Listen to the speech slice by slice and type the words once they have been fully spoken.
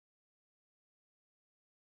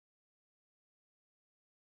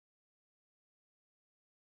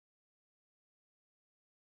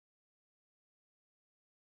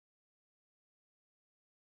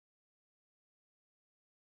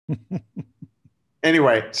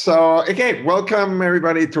Anyway, so again, welcome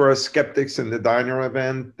everybody to our Skeptics in the Diner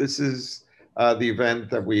event. This is the event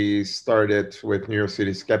that we started with New York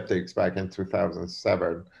City Skeptics back in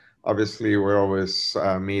 2007. Obviously, we always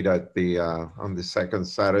meet at the on the second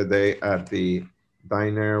Saturday at the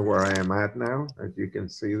diner where I am at now, as you can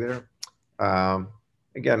see there. Um,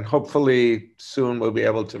 Again, hopefully soon we'll be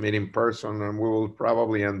able to meet in person, and we will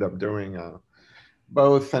probably end up doing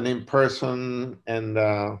both an in-person and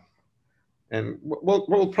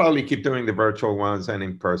we'll probably keep doing the virtual ones and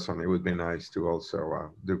in person. It would be nice to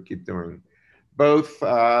also do keep doing both.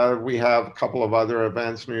 We have a couple of other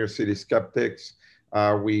events, New York City Skeptics.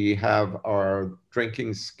 We have our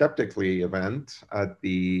Drinking Skeptically event on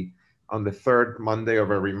the third Monday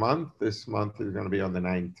of every month. This month is going to be on the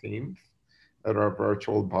 19th at our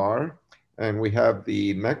virtual bar. And we have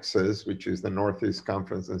the Nexus, which is the Northeast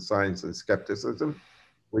Conference on Science and Skepticism,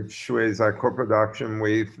 which was a co-production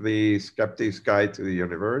with the Skeptics Guide to the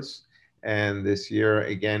Universe. And this year,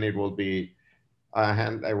 again, it will be,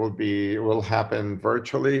 it will happen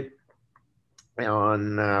virtually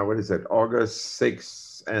on, what is it, August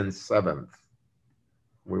 6th and 7th.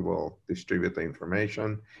 We will distribute the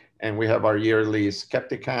information. And we have our yearly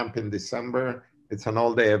Skeptic Camp in December. It's an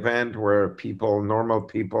all-day event where people, normal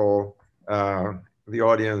people, the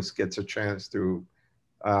audience gets a chance to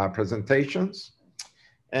presentations.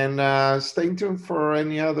 And stay tuned for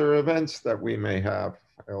any other events that we may have.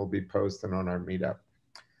 I'll be posting on our meetup.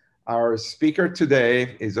 Our speaker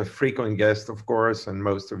today is a frequent guest, of course, and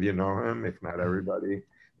most of you know him, if not everybody.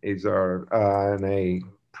 He's a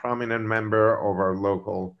prominent member of our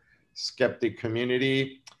local skeptic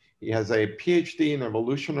community. He has a PhD in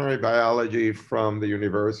evolutionary biology from the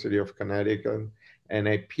University of Connecticut and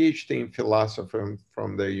a PhD in philosophy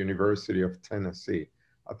from the University of Tennessee.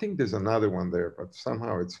 I think there's another one there, but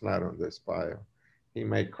somehow it's not on this bio. He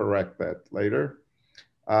may correct that later.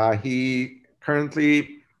 He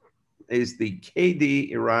currently is the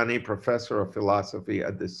K.D. Irani Professor of Philosophy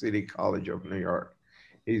at the City College of New York.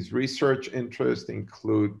 His research interests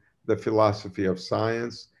include the philosophy of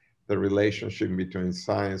science, the relationship between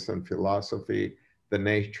science and philosophy, the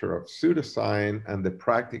nature of pseudoscience, and the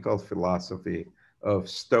practical philosophy of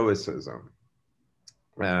Stoicism.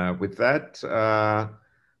 With that,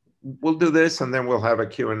 we'll do this and then we'll have a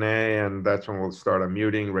Q&A, and that's when we'll start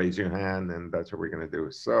unmuting, raise your hand, and that's what we're going to do.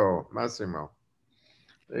 So, Massimo,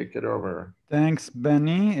 take it over. Thanks,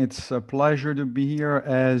 Benny. It's a pleasure to be here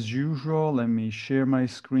as usual. Let me share my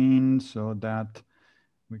screen so that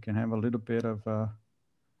we can have a little bit of a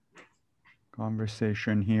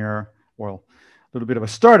conversation here. Well, a little bit of a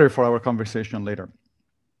starter for our conversation later.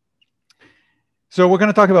 So we're going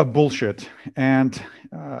to talk about bullshit. And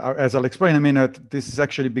as I'll explain in a minute, this has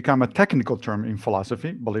actually become a technical term in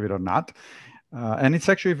philosophy, believe it or not. And it's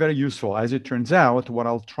actually very useful. As it turns out, what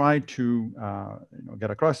I'll try to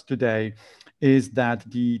get across today is that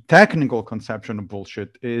the technical conception of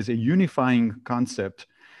bullshit is a unifying concept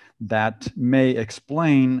that may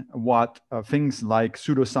explain what things like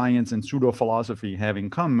pseudoscience and pseudo-philosophy have in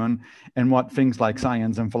common, and what things like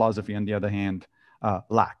science and philosophy, on the other hand,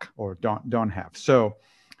 lack or don't have. So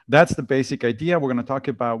that's the basic idea. We're going to talk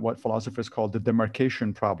about what philosophers call the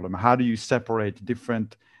demarcation problem. How do you separate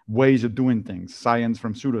different ways of doing things, science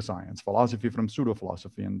from pseudoscience, philosophy from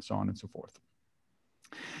pseudo-philosophy, and so on and so forth.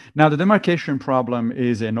 Now, the demarcation problem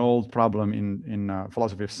is an old problem in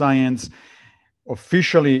philosophy of science.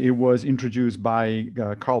 Officially, it was introduced by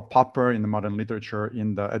Karl Popper in the modern literature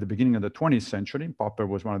at the beginning of the 20th century. Popper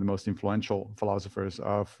was one of the most influential philosophers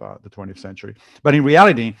of the 20th century. But in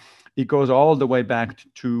reality, it goes all the way back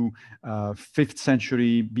to 5th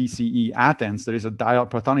century BCE Athens. There is a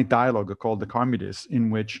Platonic dialogue called the Charmides, in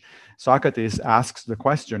which Socrates asks the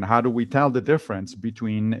question, how do we tell the difference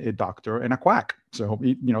between a doctor and a quack? So,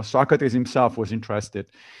 Socrates himself was interested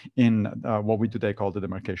in what we today call the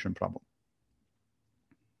demarcation problem.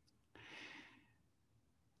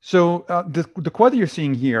 So the quote you're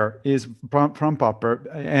seeing here is from Popper,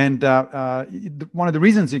 and one of the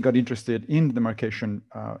reasons he got interested in the demarcation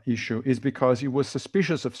issue is because he was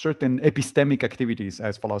suspicious of certain epistemic activities,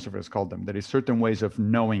 as philosophers call them. That is, certain ways of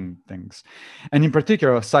knowing things, and in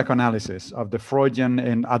particular, psychoanalysis of the Freudian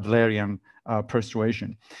and Adlerian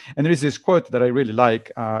persuasion. And there is this quote that I really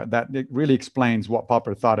like that it really explains what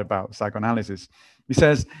Popper thought about psychoanalysis. He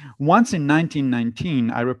says, once in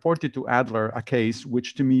 1919, I reported to Adler a case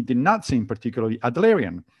which to me did not seem particularly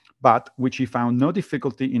Adlerian, but which he found no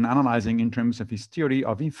difficulty in analyzing in terms of his theory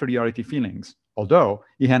of inferiority feelings, although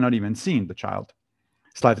he had not even seen the child.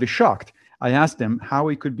 Slightly shocked, I asked him how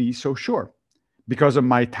he could be so sure. Because of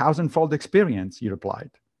my thousandfold experience, he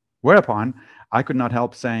replied. Whereupon I could not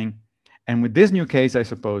help saying, and with this new case, I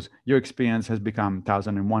suppose your experience has become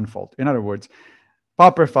 1001-fold. In other words,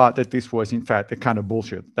 Popper thought that this was, in fact, a kind of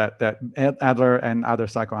bullshit, that Adler and other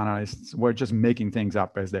psychoanalysts were just making things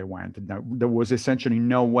up as they went. There was essentially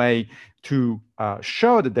no way to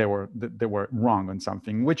show that they were wrong on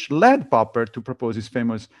something, which led Popper to propose his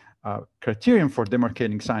famous criterion for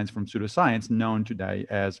demarcating science from pseudoscience, known today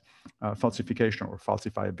as falsification or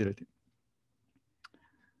falsifiability.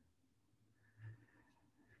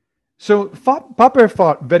 So Popper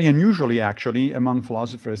thought very unusually, actually, among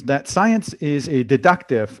philosophers, that science is a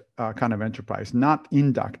deductive kind of enterprise, not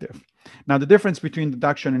inductive. Now, the difference between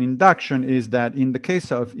deduction and induction is that in the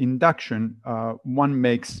case of induction, one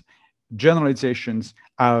makes generalizations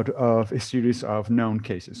out of a series of known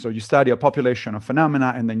cases. So you study a population of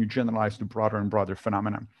phenomena, and then you generalize to broader and broader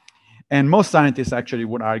phenomena. And most scientists actually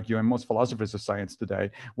would argue, and most philosophers of science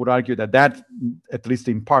today would argue that that, at least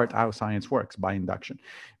in part, how science works, by induction.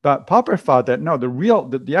 But Popper thought that no,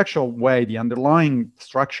 the actual way, the underlying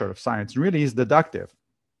structure of science really is deductive,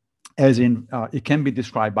 as in it can be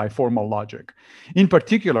described by formal logic. In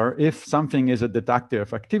particular, if something is a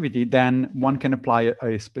deductive activity, then one can apply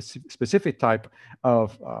a specific type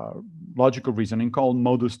of logical reasoning called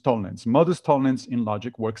modus tollens. Modus tollens in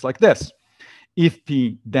logic works like this. If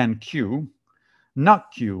P, then Q,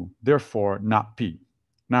 not Q, therefore not P.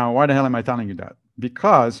 Now, why the hell am I telling you that?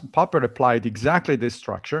 Because Popper applied exactly this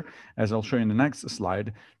structure, as I'll show you in the next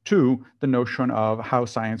slide, to the notion of how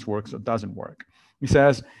science works or doesn't work. He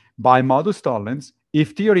says, by modus tollens,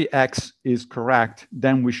 if theory X is correct,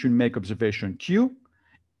 then we should make observation Q.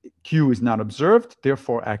 Q is not observed,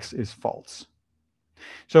 therefore X is false.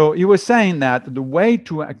 So he was saying that the way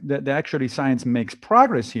that actually science makes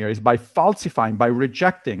progress here is by falsifying, by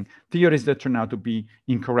rejecting theories that turn out to be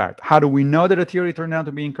incorrect. How do we know that a theory turned out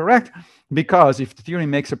to be incorrect? Because if the theory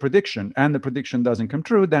makes a prediction and the prediction doesn't come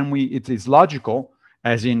true, then it is logical,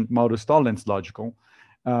 as in modus tollens logical,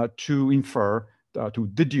 to infer, to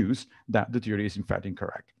deduce that the theory is in fact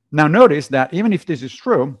incorrect. Now notice that even if this is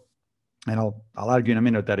true, and I'll argue in a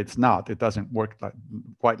minute that it's not. It doesn't work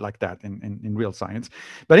quite like that in real science.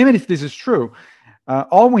 But even if this is true,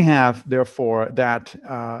 all we have, therefore, that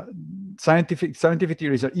scientific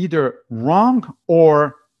theories are either wrong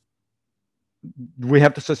or we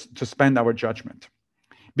have to suspend our judgment.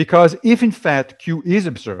 Because if, in fact, Q is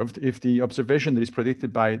observed, if the observation that is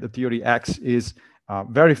predicted by the theory X is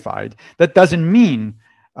verified, that doesn't mean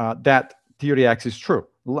that theory X is true.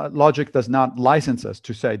 Logic does not license us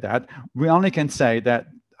to say that. We only can say that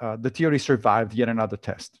the theory survived yet another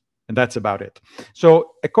test, and that's about it.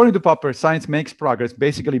 So according to Popper, science makes progress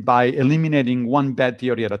basically by eliminating one bad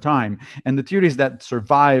theory at a time, and the theories that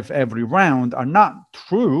survive every round are not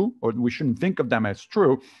true, or we shouldn't think of them as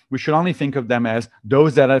true. We should only think of them as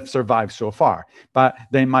those that have survived so far, but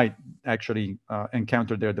they might actually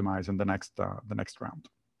encounter their demise in the next round.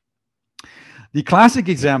 The classic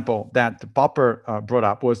example that Popper brought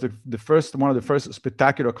up was one of the first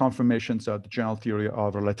spectacular confirmations of the general theory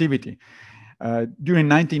of relativity. During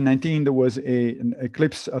 1919, there was a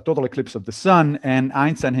total eclipse of the sun, and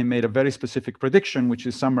Einstein had made a very specific prediction, which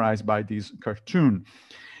is summarized by this cartoon.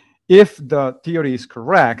 If the theory is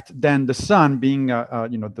correct, then the sun, being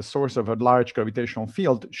the source of a large gravitational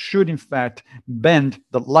field, should in fact bend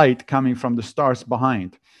the light coming from the stars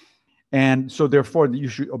behind. And so therefore you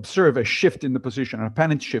should observe a shift in the position, an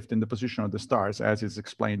apparent shift in the position of the stars, as is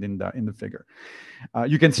explained in the figure.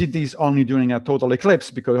 You can see these only during a total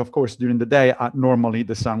eclipse, because of course during the day normally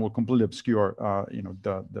the sun will completely obscure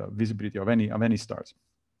the visibility of any stars.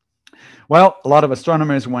 Well, a lot of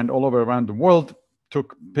astronomers went all over around the world,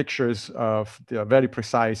 took pictures of the very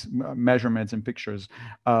precise measurements and pictures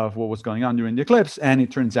of what was going on during the eclipse. And it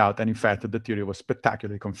turns out that, in fact, the theory was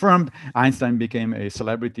spectacularly confirmed. Einstein became a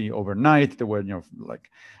celebrity overnight. There were, like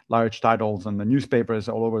large titles in the newspapers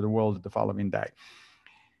all over the world the following day.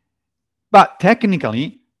 But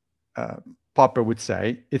technically, Popper would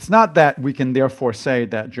say, it's not that we can therefore say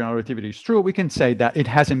that general relativity is true. We can say that it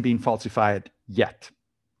hasn't been falsified yet.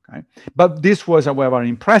 Okay? But this was, however, an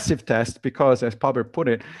impressive test because, as Popper put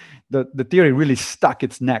it, the theory really stuck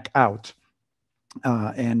its neck out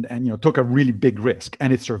and took a really big risk,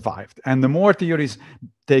 and it survived. And the more theories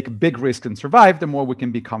take big risks and survive, the more we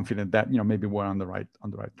can be confident that maybe we're on the right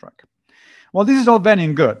track. Well, this is all very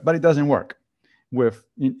and good, but it doesn't work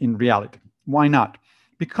in reality. Why not?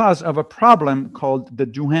 Because of a problem called the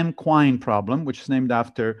Duhem-Quine problem, which is named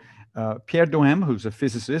after Pierre Duhem, who's a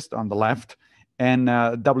physicist on the left, and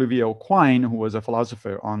W.V.O. Quine, who was a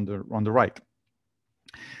philosopher on the right.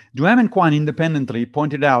 Duhem and Quine independently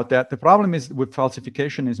pointed out that the problem with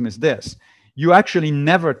falsification is this. you actually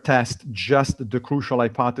never test just the crucial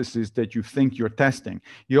hypothesis that you think you're testing.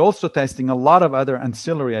 You're also testing a lot of other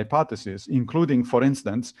ancillary hypotheses, including, for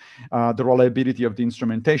instance, the reliability of the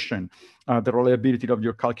instrumentation, the reliability of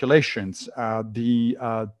your calculations,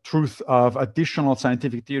 the truth of additional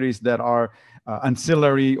scientific theories that are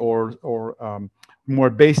ancillary or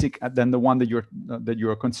more basic than the one that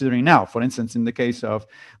you're considering now. For instance, in the case of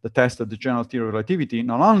the test of the general theory of relativity,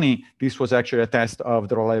 not only this was actually a test of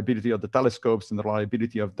the reliability of the telescopes and the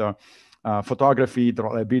reliability of the photography, the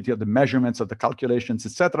reliability of the measurements, of the calculations,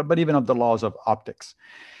 etc., but even of the laws of optics.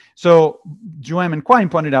 So Juem and Quine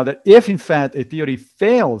pointed out that if in fact a theory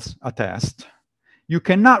fails a test, you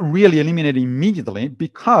cannot really eliminate it immediately,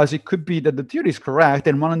 because it could be that the theory is correct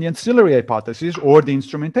and one of the ancillary hypotheses or the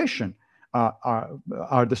instrumentation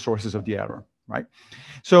are the sources of the error, right?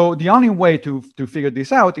 So the only way to figure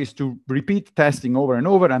this out is to repeat testing over and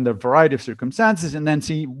over under a variety of circumstances, and then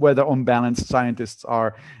see whether on balance scientists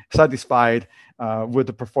are satisfied with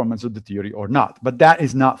the performance of the theory or not. But that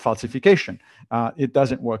is not falsification. It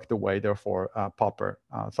doesn't work the way, therefore, Popper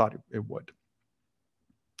thought it would.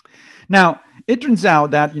 Now, it turns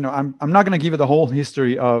out that, I'm not going to give you the whole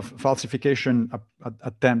history of falsification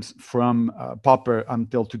attempts from Popper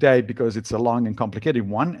until today, because it's a long and complicated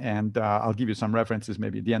one, and I'll give you some references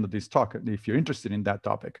maybe at the end of this talk if you're interested in that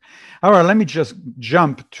topic. However, let me just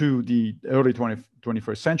jump to the early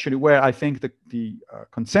 21st century, where I think the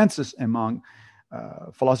consensus among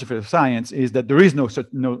philosophers of science is that there is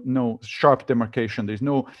no sharp demarcation. There's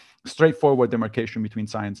no straightforward demarcation between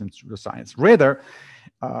science and pseudoscience. Rather,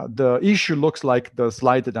 the issue looks like the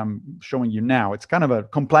slide that I'm showing you now. It's kind of a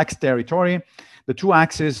complex territory. The two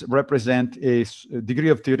axes represent a degree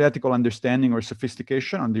of theoretical understanding or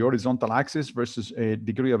sophistication on the horizontal axis versus a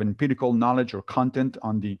degree of empirical knowledge or content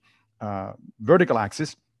on the vertical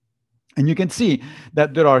axis. And you can see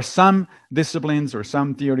that there are some disciplines or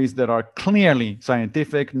some theories that are clearly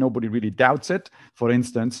scientific. Nobody really doubts it. For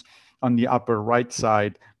instance, on the upper right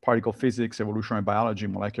side, particle physics, evolutionary biology,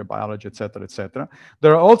 molecular biology, et cetera, et cetera.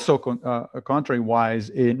 There are also, contrary-wise,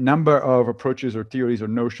 a number of approaches or theories or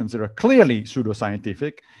notions that are clearly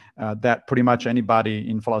pseudoscientific, that pretty much anybody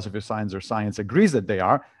in philosophy of science or science agrees that they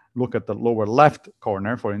are. Look at the lower left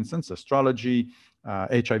corner, for instance, astrology,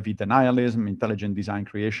 HIV denialism, intelligent design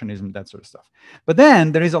creationism, that sort of stuff. But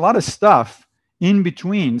then there is a lot of stuff in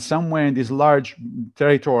between, somewhere in this large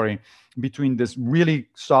territory between this really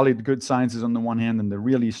solid good sciences on the one hand and the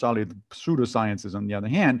really solid pseudosciences on the other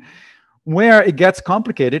hand, where it gets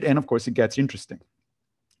complicated and of course it gets interesting.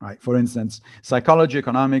 Right. For instance, psychology,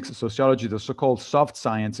 economics, sociology, the so-called soft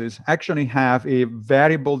sciences actually have a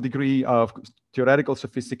variable degree of theoretical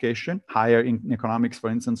sophistication, higher in economics, for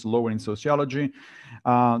instance, lower in sociology.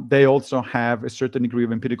 They also have a certain degree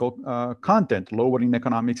of empirical content, lower in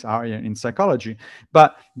economics, higher in psychology.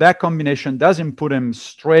 But that combination doesn't put them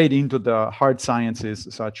straight into the hard sciences,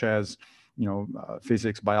 such as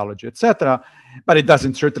physics, biology, etc. But it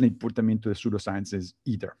doesn't certainly put them into the pseudosciences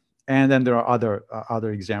either. And then there are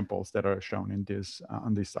other examples that are shown in this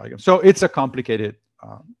on this diagram. So it's a complicated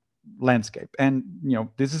landscape, and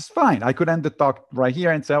this is fine. I could end the talk right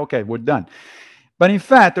here and say, okay, we're done. But in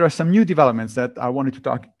fact, there are some new developments that I wanted to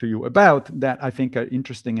talk to you about that I think are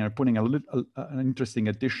interesting and are putting an interesting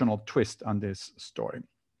additional twist on this story.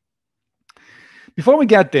 Before we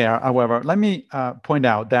get there, however, let me point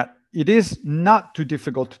out that it is not too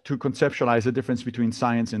difficult to conceptualize the difference between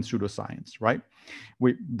science and pseudoscience, right?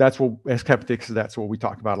 That's what, as skeptics, that's what we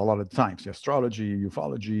talk about a lot of the times: astrology,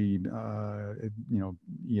 ufology,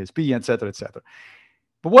 ESP, et cetera, et cetera.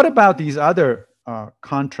 But what about these other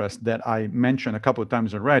contrasts that I mentioned a couple of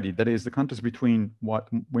times already? That is the contrast between what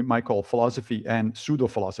we might call philosophy and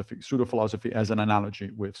pseudo-philosophy, pseudo-philosophy as an analogy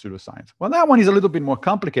with pseudoscience. Well, that one is a little bit more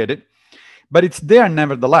complicated, but it's there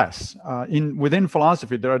nevertheless. Within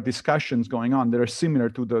philosophy, there are discussions going on that are similar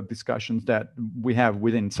to the discussions that we have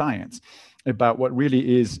within science about what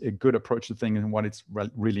really is a good approach to things and what it's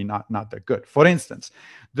really not that good. For instance,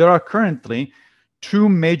 there are currently two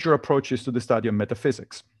major approaches to the study of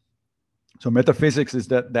metaphysics. So metaphysics is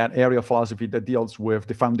that area of philosophy that deals with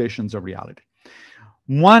the foundations of reality.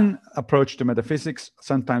 One approach to metaphysics,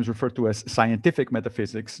 sometimes referred to as scientific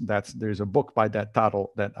metaphysics, there's a book by that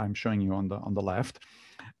title that I'm showing you on the left,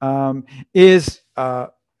 is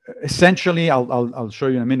essentially, I'll show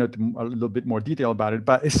you in a minute a little bit more detail about it,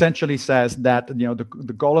 but essentially says that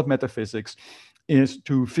the goal of metaphysics is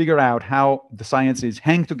to figure out how the sciences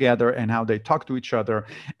hang together and how they talk to each other,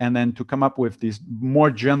 and then to come up with this more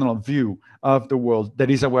general view of the world that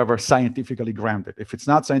is, however, scientifically grounded. If it's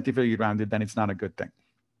not scientifically grounded, then it's not a good thing.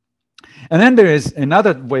 And then there is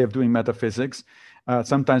another way of doing metaphysics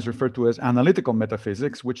sometimes referred to as analytical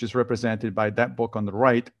metaphysics, which is represented by that book on the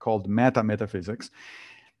right called Meta-Metaphysics.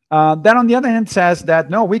 That, on the other hand, says that,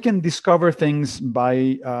 no, we can discover things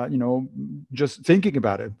by, just thinking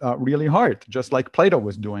about it really hard, just like Plato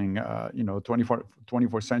was doing,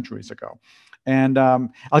 24 centuries ago. And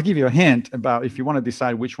I'll give you a hint about if you want to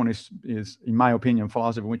decide which one is, in my opinion,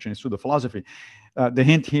 philosophy, which one is pseudo-philosophy. The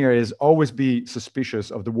hint here is always be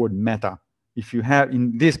suspicious of the word meta. If you have,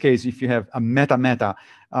 in this case, if you have a meta,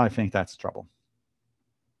 I think that's trouble.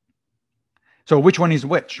 So which one is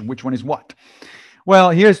which? Which one is what?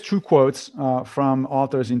 Well, here's two quotes from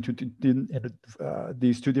authors into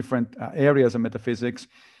these two different areas of metaphysics.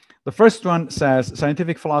 The first one says,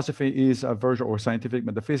 scientific philosophy is a version, or scientific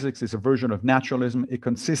metaphysics is a version of naturalism. It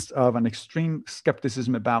consists of an extreme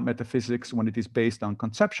skepticism about metaphysics when it is based on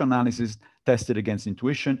conceptual analysis tested against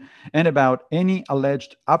intuition, and about any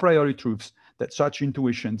alleged a priori truths that such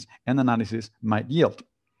intuitions and analysis might yield.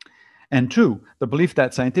 And two, the belief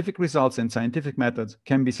that scientific results and scientific methods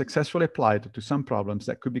can be successfully applied to some problems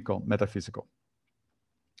that could be called metaphysical.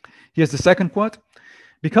 Here's the second quote.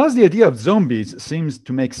 Because the idea of zombies seems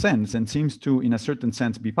to make sense and seems to, in a certain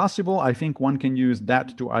sense, be possible, I think one can use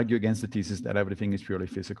that to argue against the thesis that everything is purely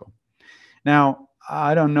physical. Now,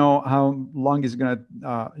 I don't know how long is going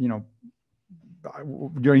to,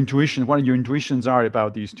 your intuition, what your intuitions are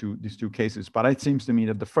about these two cases, but it seems to me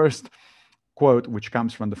that the first quote, which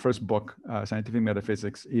comes from the first book, Scientific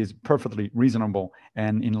Metaphysics, is perfectly reasonable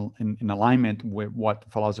and in alignment with what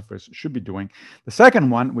philosophers should be doing. The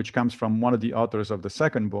second one, which comes from one of the authors of the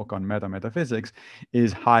second book on metaphysics,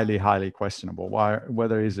 is highly, highly questionable.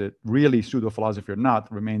 Whether is it really pseudo-philosophy or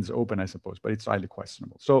not remains open, I suppose, but it's highly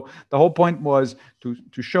questionable. So the whole point was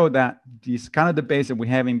to show that this kind of debate that we're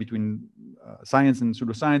having between science and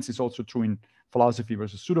pseudoscience is also true in philosophy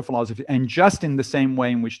versus pseudo-philosophy, and just in the same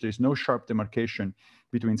way in which there's no sharp demarcation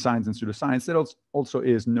between science and pseudoscience, there also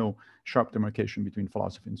is no sharp demarcation between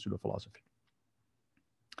philosophy and pseudo-philosophy.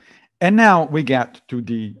 And now we get to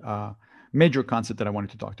the major concept that I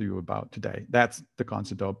wanted to talk to you about today. That's the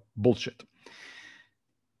concept of bullshit.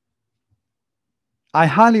 I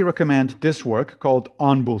highly recommend this work called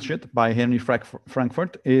On Bullshit by Henry Frankfurt.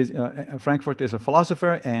 Frankfurt is a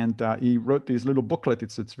philosopher, and he wrote this little booklet.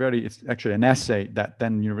 It's actually an essay that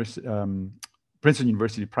then Princeton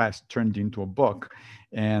University Press turned into a book.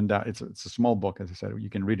 And it's a small book, as I said, you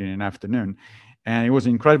can read it in an afternoon. And it was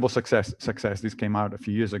an incredible success. This came out a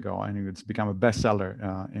few years ago, and it's become a bestseller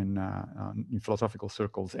in philosophical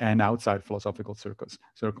circles and outside philosophical circles.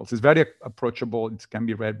 It's very approachable. It can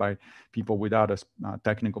be read by people without a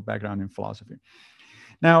technical background in philosophy.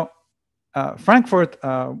 Now, Frankfurt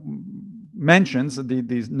mentions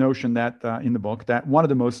this notion that in the book that one of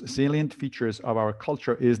the most salient features of our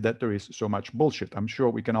culture is that there is so much bullshit. I'm sure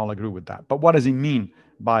we can all agree with that. But what does he mean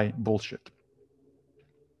by bullshit?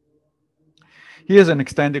 Here's an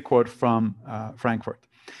extended quote from Frankfurt.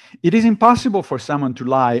 It is impossible for someone to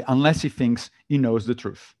lie unless he thinks he knows the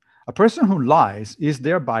truth. A person who lies is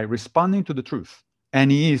thereby responding to the truth, and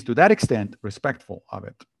he is to that extent respectful of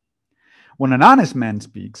it. When an honest man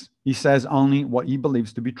speaks, he says only what he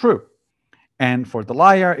believes to be true. And for the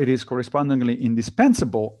liar, it is correspondingly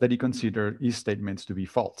indispensable that he consider his statements to be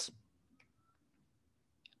false.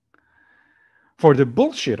 For the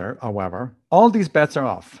bullshitter, however, all these bets are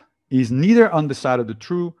off. He is neither on the side of the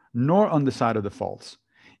true nor on the side of the false.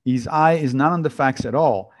 His eye is not on the facts at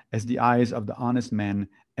all, as the eyes of the honest man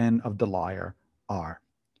and of the liar are.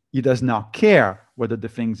 He does not care whether the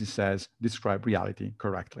things he says describe reality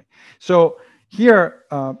correctly. So here,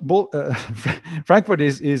 Frankfurt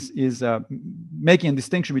is making a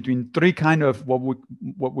distinction between three kind of what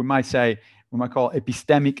we might call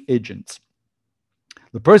epistemic agents.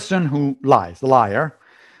 The person who lies, the liar.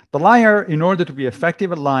 The liar, in order to be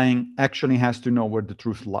effective at lying, actually has to know where the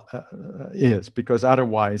truth is, because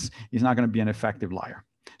otherwise he's not going to be an effective liar.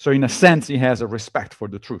 So in a sense, he has a respect for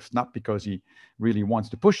the truth, not because he really wants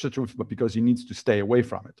to push the truth, but because he needs to stay away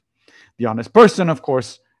from it. The honest person, of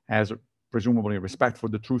course, has presumably respect for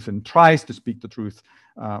the truth and tries to speak the truth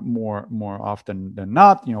more often than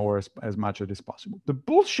not, or as much as is possible. The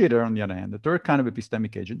bullshitter, on the other hand, the third kind of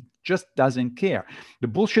epistemic agent, just doesn't care. The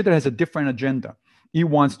bullshitter has a different agenda. He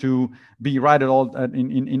wants to be right at all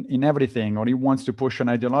in everything, or he wants to push an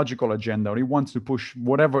ideological agenda, or he wants to push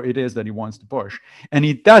whatever it is that he wants to push. And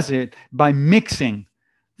he does it by mixing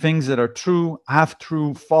things that are true,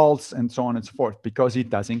 half-true, false, and so on and so forth, because he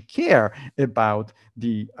doesn't care about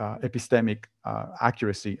the epistemic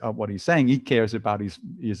accuracy of what he's saying. He cares about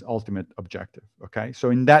his ultimate objective, okay?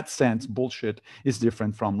 So in that sense, bullshit is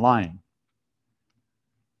different from lying.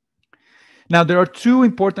 Now, there are two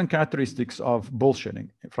important characteristics of bullshitting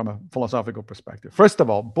from a philosophical perspective. First of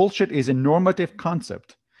all, bullshit is a normative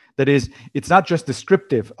concept. That is, it's not just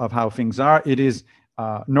descriptive of how things are, it is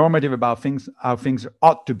normative about things, how things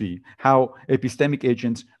ought to be, how epistemic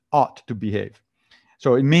agents ought to behave.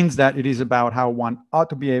 So it means that it is about how one ought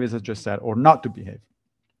to behave, as I just said, or not to behave.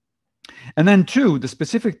 And then two, the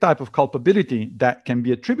specific type of culpability that can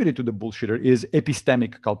be attributed to the bullshitter is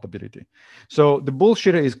epistemic culpability. So the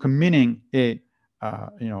bullshitter is committing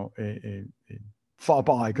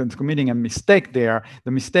committing a mistake there.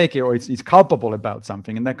 The mistake here, or it's culpable about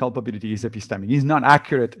something, and that culpability is epistemic. He's not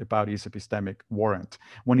accurate about his epistemic warrant.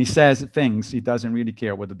 When he says things, he doesn't really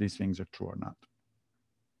care whether these things are true or not.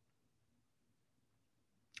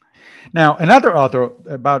 Now, another author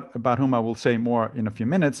about whom I will say more in a few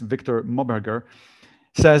minutes, Victor Moberger,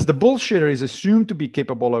 says the bullshitter is assumed to be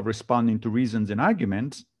capable of responding to reasons and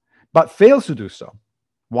arguments, but fails to do so.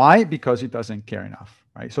 Why? Because he doesn't care enough,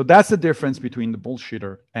 right? So that's the difference between the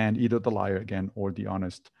bullshitter and either the liar, again, or the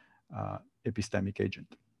honest epistemic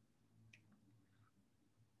agent.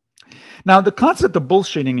 Now, the concept of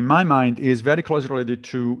bullshitting, in my mind, is very closely related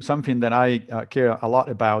to something that I care a lot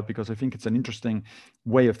about, because I think it's an interesting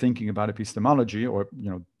way of thinking about epistemology, or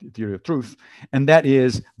theory of truth, and that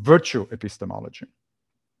is virtue epistemology.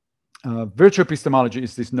 Virtue epistemology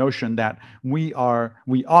is this notion that we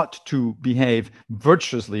ought to behave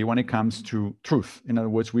virtuously when it comes to truth. In other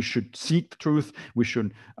words, we should seek the truth. We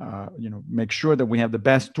should, make sure that we have the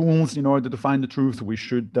best tools in order to find the truth. We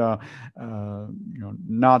should,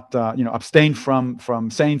 not, abstain from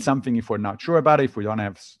saying something if we're not sure about it, if we don't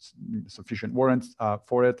have sufficient warrants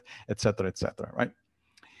for it, et cetera, right?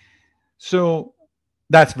 So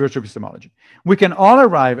that's virtue epistemology. We can all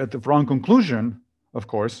arrive at the wrong conclusion, of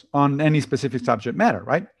course, on any specific subject matter,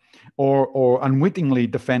 right? Or unwittingly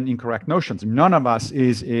defend incorrect notions. None of us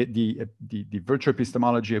is the virtue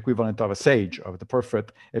epistemology equivalent of a sage, of the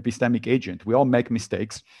perfect epistemic agent. We all make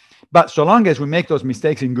mistakes. But so long as we make those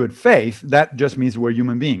mistakes in good faith, that just means we're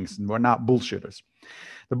human beings and we're not bullshitters.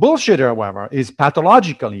 The bullshitter, however, is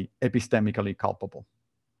pathologically epistemically culpable,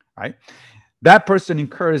 right? That person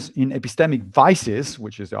incurs in epistemic vices,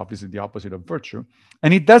 which is obviously the opposite of virtue,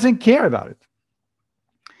 and he doesn't care about it,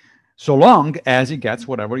 so long as he gets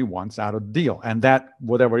whatever he wants out of the deal. And that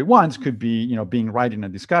whatever he wants could be, being right in a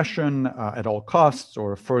discussion at all costs,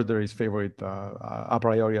 or further his favorite a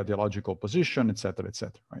priori ideological position, et cetera,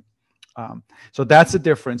 right? So that's the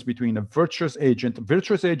difference between a virtuous agent. A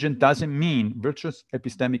virtuous agent doesn't mean, virtuous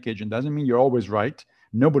epistemic agent doesn't mean you're always right.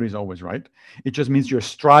 Nobody's always right. It just means you're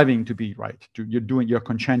striving to be right. You're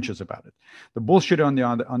conscientious about it. The bullshitter, on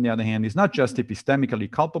the other hand, is not just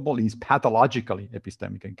epistemically culpable, he's pathologically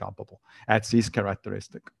epistemically culpable. That's his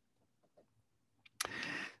characteristic.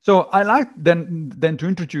 So I like then to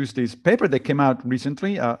introduce this paper that came out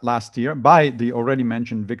recently, last year, by the already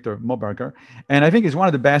mentioned Victor Moberger. And I think it's one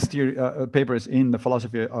of the best papers in the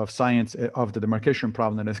philosophy of science of the demarcation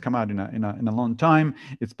problem that has come out in a long time.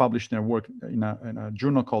 It's published in a work in a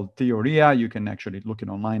journal called Theoria. You can actually look it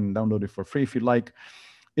online and download it for free if you like.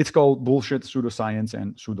 It's called Bullshit, Pseudoscience,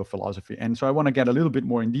 and Pseudo-Philosophy. And so I want to get a little bit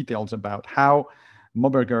more in details about how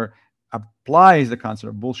Moberger applies the concept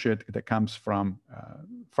of bullshit that comes from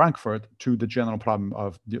Frankfurt to the general problem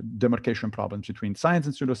of the demarcation problems between science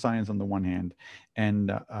and pseudoscience on the one hand,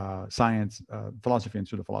 and science, philosophy and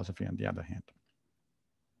pseudo-philosophy on the other hand.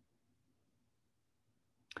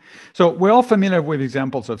 So we're all familiar with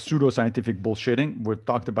examples of pseudoscientific bullshitting. We've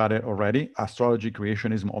talked about it already: astrology,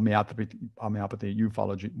 creationism, homeopathy,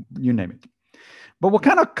 ufology, you name it. But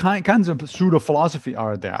what kinds of pseudo-philosophy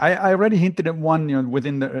are there? I already hinted at one,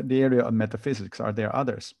 within the area of metaphysics. Are there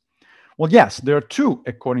others? Well, yes, there are two.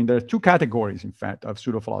 There are two categories, in fact, of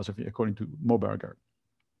pseudo-philosophy, according to Moberger.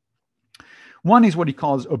 One is what he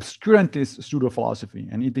calls obscurantist pseudo-philosophy,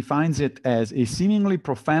 and he defines it as a seemingly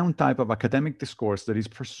profound type of academic discourse that is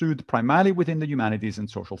pursued primarily within the humanities and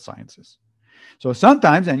social sciences. So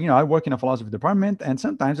sometimes, and I work in a philosophy department, and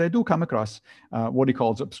sometimes I do come across what he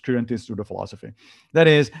calls obscurantist pseudo-philosophy. That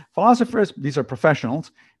is, philosophers, these are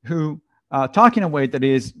professionals who talk in a way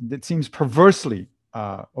that seems perversely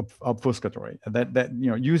obfuscatory, that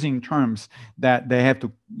using terms that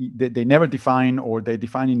they never define, or they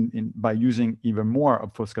define by using even more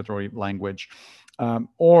obfuscatory language,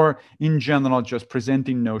 or in general just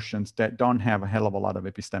presenting notions that don't have a hell of a lot of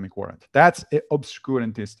epistemic warrant. That's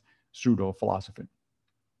obscurantist pseudo-philosophy.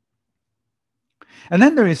 And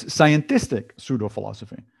then there is scientistic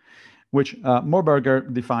pseudo-philosophy. which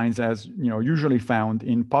Moberger defines as, usually found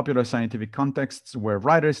in popular scientific contexts where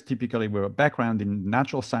writers, typically with a background in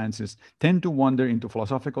natural sciences, tend to wander into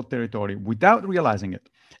philosophical territory without realizing it,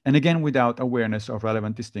 and again, without awareness of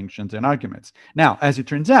relevant distinctions and arguments. Now, as it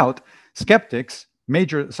turns out, skeptics,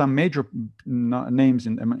 some major names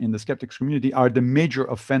in the skeptics community are the major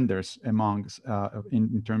offenders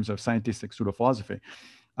in terms of scientific pseudophilosophy.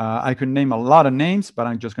 I could name a lot of names, but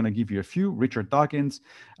I'm just going to give you a few. Richard Dawkins,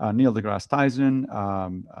 Neil deGrasse Tyson,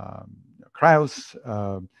 Krauss,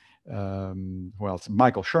 who else?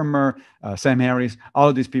 Michael Shermer, Sam Harris. All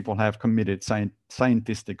of these people have committed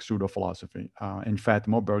scientific pseudophilosophy. In fact,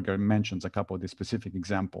 Moberger mentions a couple of the specific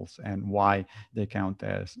examples and why they count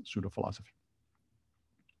as pseudophilosophy.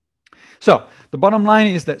 So the bottom line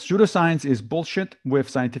is that pseudoscience is bullshit with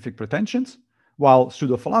scientific pretensions, while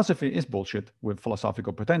pseudophilosophy is bullshit with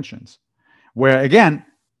philosophical pretensions. Where again,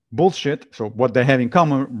 bullshit, so what they have in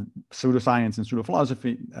common, pseudoscience and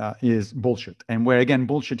pseudophilosophy, is bullshit. And where again,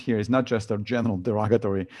 bullshit here is not just a general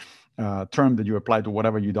derogatory term that you apply to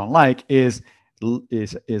whatever you don't like, is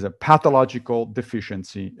a pathological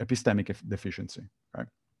deficiency, epistemic deficiency, right?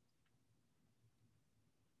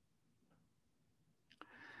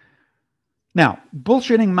 Now,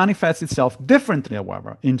 bullshitting manifests itself differently,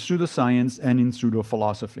 however, in pseudoscience and in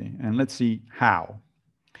pseudophilosophy. And let's see how.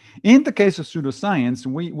 In the case of pseudoscience,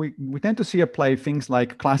 we tend to see at play things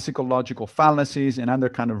like classical logical fallacies and other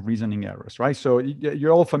kind of reasoning errors, right? So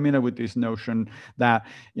you're all familiar with this notion that,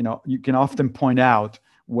 you can often point out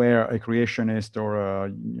where a creationist or a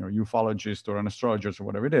ufologist or an astrologist or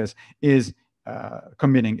whatever it is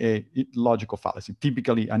committing a logical fallacy,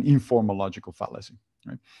 typically an informal logical fallacy,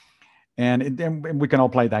 right? And then we can all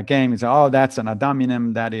play that game and say, oh, that's an ad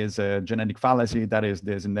hominem, that is a genetic fallacy, that is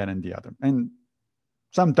this and that and the other. And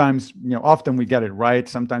sometimes, often we get it right.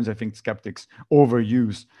 Sometimes I think skeptics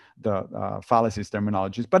overuse the fallacies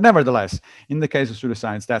terminologies. But nevertheless, in the case of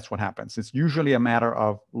pseudoscience, that's what happens. It's usually a matter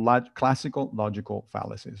of classical logical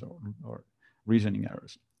fallacies or reasoning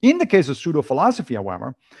errors. In the case of pseudophilosophy,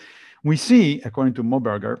 however, we see, according to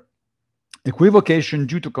Moberger, equivocation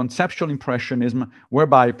due to conceptual impressionism,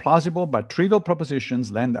 whereby plausible but trivial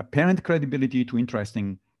propositions lend apparent credibility to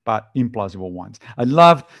interesting but implausible ones. I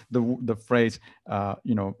love the phrase,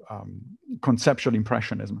 conceptual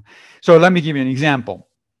impressionism. So let me give you an example.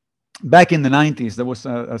 Back in the 90s, there was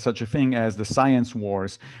such a thing as the science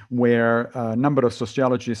wars, where a number of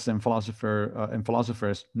sociologists and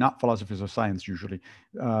philosophers, not philosophers of science usually,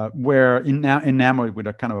 were enamored with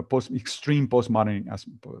a kind of a extreme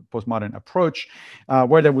postmodern approach,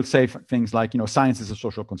 where they would say things like, science is a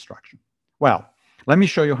social construction. Well, let me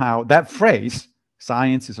show you how that phrase,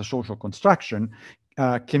 science is a social construction,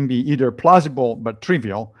 can be either plausible but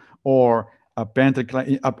trivial, or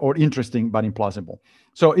apparently or interesting but implausible.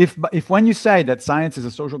 So if when you say that science is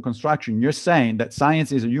a social construction, you're saying that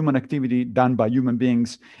science is a human activity done by human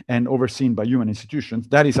beings and overseen by human institutions,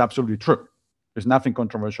 that is absolutely true. There's nothing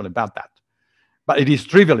controversial about that. But it is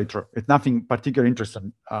trivially true. It's nothing particularly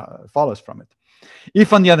interesting follows from it.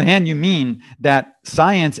 If, on the other hand, you mean that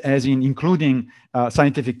science, as in including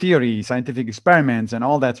scientific theory, scientific experiments, and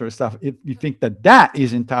all that sort of stuff, if you think that that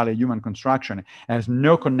is entirely human construction, has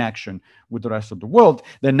no connection with the rest of the world,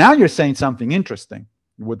 then now you're saying something interesting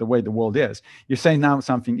with the way the world is. You're saying now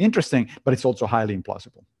something interesting, but it's also highly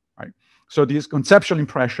implausible, right? So this conceptual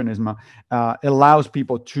impressionism allows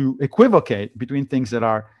people to equivocate between things that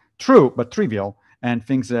are true but trivial and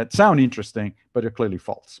things that sound interesting but are clearly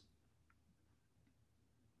false.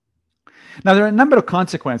 Now, there are a number of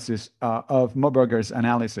consequences of Moberger's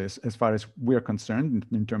analysis as far as we're concerned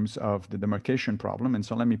in terms of the demarcation problem. And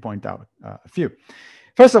so let me point out a few.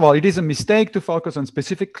 First of all, it is a mistake to focus on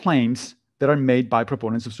specific claims that are made by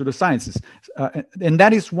proponents of pseudosciences. And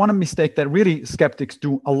that is one mistake that really skeptics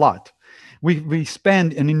do a lot. We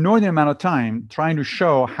spend an inordinate amount of time trying to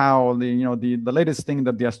show how the latest thing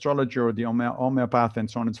that the astrologer or the homeopath and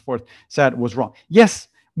so on and so forth said was wrong. Yes,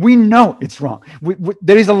 we know it's wrong.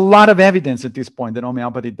 There is a lot of evidence at this point that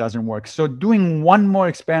homeopathy doesn't work. So doing one more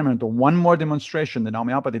experiment or one more demonstration that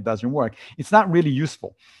homeopathy doesn't work, it's not really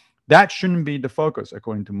useful. That shouldn't be the focus,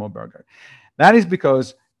 according to Moberger. That is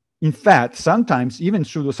because, in fact, sometimes even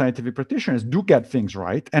pseudoscientific practitioners do get things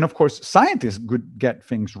right. And of course, scientists could get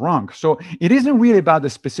things wrong. So it isn't really about the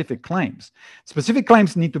specific claims. Specific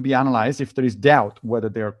claims need to be analyzed if there is doubt whether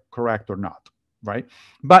they're correct or not, right?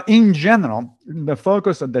 But in general, the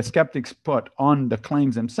focus that the skeptics put on the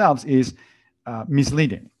claims themselves is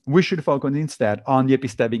misleading. We should focus instead on the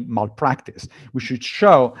epistemic malpractice. We should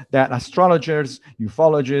show that astrologers,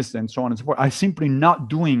 ufologists, and so on and so forth are simply not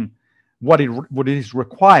doing what is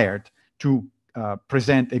required to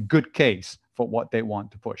present a good case for what they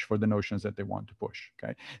want to push, for the notions that they want to push.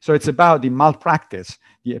 Okay, so it's about the malpractice,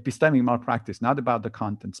 the epistemic malpractice, not about the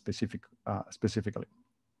content specifically.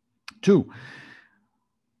 Two,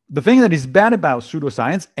 the thing that is bad about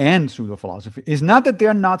pseudoscience and pseudophilosophy is not that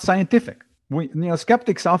they're not scientific.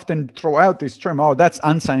 Skeptics often throw out this term, oh, that's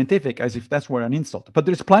unscientific, as if that's were an insult. But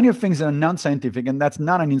there's plenty of things that are non-scientific, and that's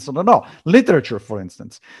not an insult at all. Literature, for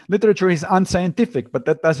instance. Literature is unscientific, but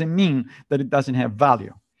that doesn't mean that it doesn't have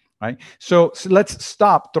value, right? So let's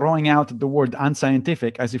stop throwing out the word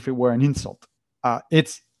unscientific as if it were an insult.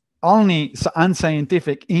 It's only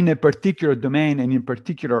unscientific in a particular domain and in a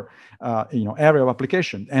particular area of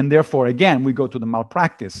application. And therefore, again, we go to the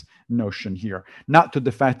malpractice notion here, not to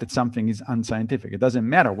the fact that something is unscientific. It doesn't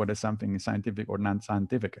matter whether something is scientific or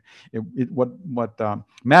non-scientific. What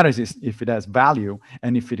matters is if it has value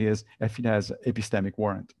and if it has epistemic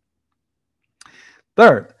warrant.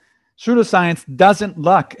 Third, pseudoscience doesn't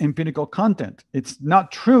lack empirical content. It's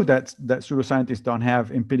not true that pseudoscientists don't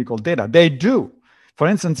have empirical data. They do. For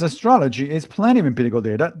instance, astrology is plenty of empirical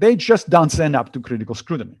data. They just don't stand up to critical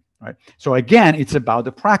scrutiny, right? So again, it's about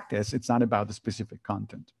the practice. It's not about the specific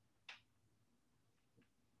content.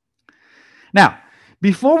 Now,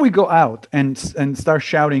 before we go out and start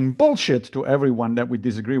shouting bullshit to everyone that we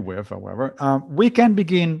disagree with, however, we can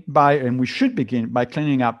begin by, and we should begin by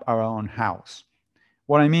cleaning up our own house.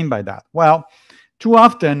 What I mean by that? Well, too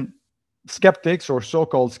often, skeptics or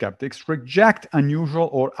so-called skeptics reject unusual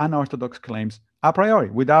or unorthodox claims a priori,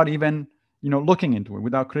 without even looking into it,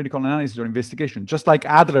 without critical analysis or investigation, just like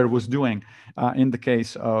Adler was doing in the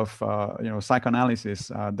case of psychoanalysis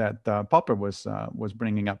that Popper was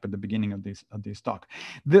bringing up at the beginning of this talk.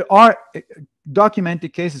 There are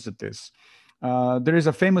documented cases of this. There is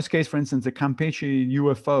a famous case, for instance, the Campeche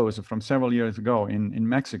UFOs from several years ago in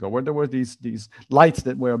Mexico, where there were these lights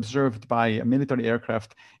that were observed by a military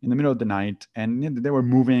aircraft in the middle of the night, and they were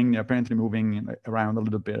apparently moving around a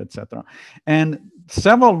little bit, etc. And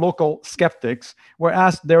several local skeptics were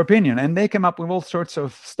asked their opinion, and they came up with all sorts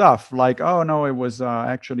of stuff like, oh no, it was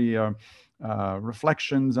actually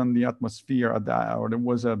reflections on the atmosphere, or there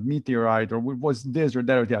was a meteorite, or it was this or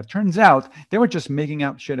that or that. Turns out they were just making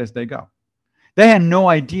up shit as they go. They had no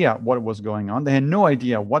idea what was going on. They had no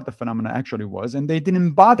idea what the phenomena actually was, and they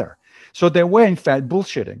didn't bother. So they were, in fact,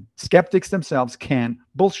 bullshitting. Skeptics themselves can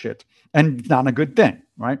bullshit, and it's not a good thing,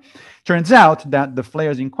 right? Turns out that the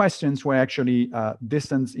flares in questions were actually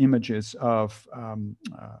distance images of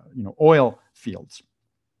oil fields,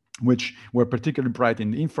 which were particularly bright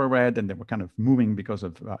in the infrared, and they were kind of moving because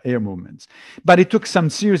of air movements. But it took some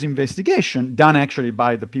serious investigation done actually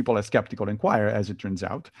by the people at Skeptical Inquirer, as it turns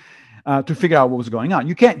out, to figure out what was going on.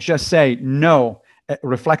 You can't just say no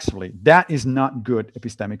reflexively. That is not good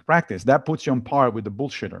epistemic practice. That puts you on par with the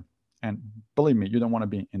bullshitter. And believe me, you don't want to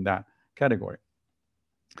be in that category.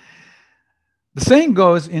 The same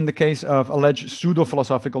goes in the case of alleged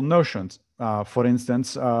pseudo-philosophical notions. For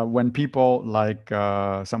instance, when people like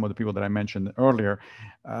some of the people that I mentioned earlier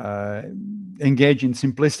engage in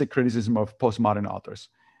simplistic criticism of postmodern authors.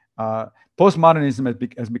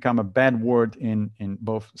 Postmodernism has become a bad word in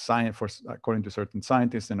both science, according to certain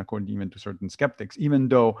scientists and according even to certain skeptics, even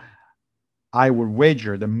though I would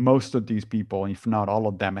wager that most of these people, if not all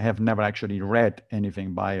of them, have never actually read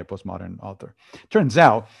anything by a postmodern author. Turns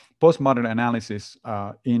out, postmodern analysis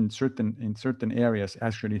in certain areas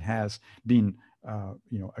actually has been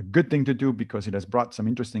a good thing to do because it has brought some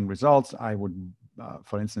interesting results. I would,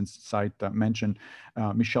 for instance, mention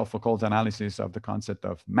Michel Foucault's analysis of the concept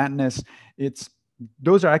of madness.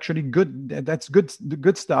 Those are actually good. That's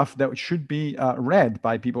good stuff that should be read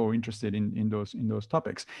by people who are interested in those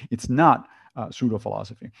topics. It's not pseudo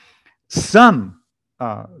philosophy. Some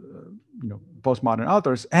postmodern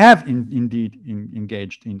authors have indeed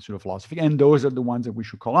engaged in pseudo philosophy, and those are the ones that we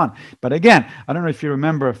should call on. But again, I don't know if you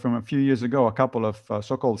remember from a few years ago, a couple of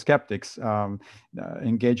so-called skeptics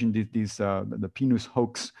engaged in the Pinus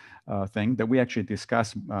hoax thing that we actually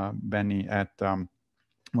discussed, Benny, at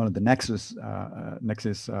one of the Nexus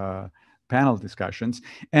panel discussions.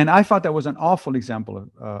 And I thought that was an awful example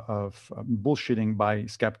of bullshitting by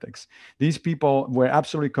skeptics. These people were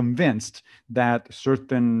absolutely convinced that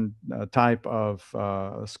certain type of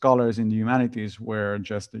scholars in the humanities were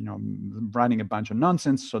just writing a bunch of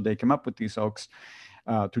nonsense. So they came up with these hoax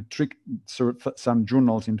to trick some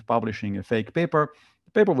journals into publishing a fake paper.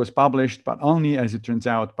 The paper was published, but only, as it turns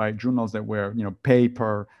out, by journals that were pay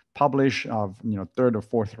per publish of third or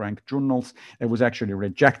fourth ranked journals. It was actually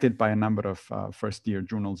rejected by a number of first-year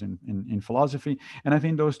journals in philosophy. And I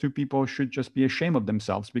think those two people should just be ashamed of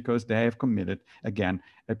themselves because they have committed, again,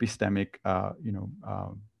 epistemic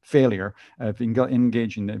failure,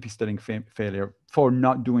 engaged in epistemic failure for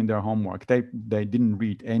not doing their homework. They didn't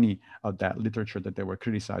read any of that literature that they were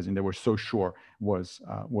criticizing. They were so sure was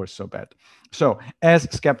so bad. So as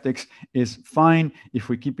skeptics is fine if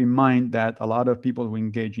we keep in mind that a lot of people who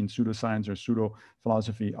engage in pseudoscience or pseudo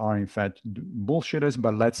philosophy are in fact bullshitters,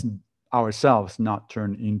 but let's ourselves not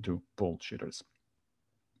turn into bullshitters.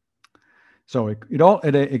 So it all,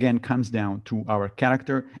 again, comes down to our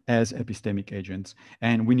character as epistemic agents,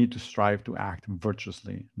 and we need to strive to act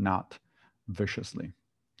virtuously, not viciously.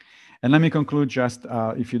 And let me conclude just,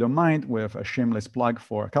 if you don't mind, with a shameless plug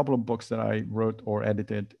for a couple of books that I wrote or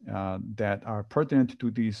edited that are pertinent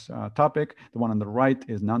to this topic. The one on the right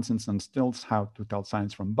is Nonsense on Stilts, How to Tell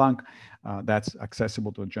Science from Bunk. That's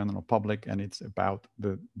accessible to the general public, and it's about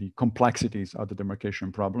the complexities of the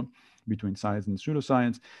demarcation problem between science and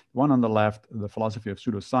pseudoscience. The one on the left, The Philosophy of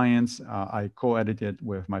Pseudoscience, I co-edited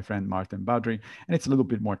with my friend Martin Badri, and it's a little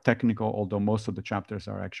bit more technical, although most of the chapters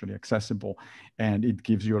are actually accessible, and it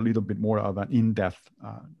gives you a little bit more of an in-depth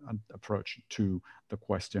approach to the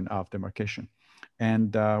question of demarcation.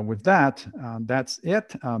 And with that, that's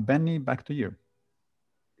it. Benny, back to you.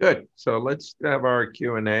 Good. So let's have our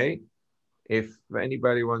Q&A. If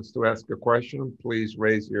anybody wants to ask a question, please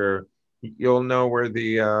raise your, you'll know where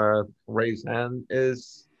the raise hand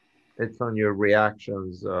is. It's on your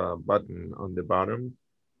reactions button on the bottom.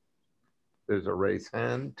 There's a raise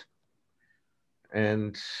hand.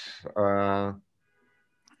 And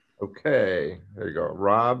okay, there you go.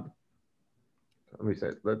 Rob,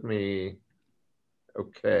 okay,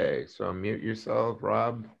 so unmute yourself,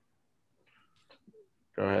 Rob.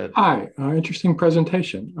 Go ahead. Hi, interesting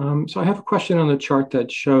presentation. So I have a question on the chart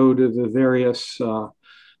that showed the various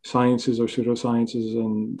sciences or pseudosciences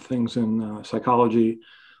and things in psychology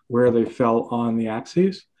where they fell on the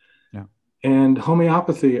axes. Yeah. And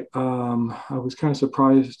homeopathy, I was kind of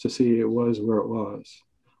surprised to see it was where it was.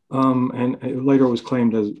 And it later was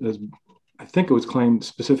claimed as I think it was claimed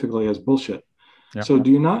specifically as bullshit. Yeah. So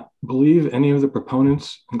do you not believe any of the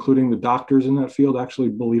proponents, including the doctors in that field, actually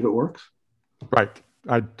believe it works? Right.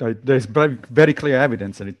 There's very clear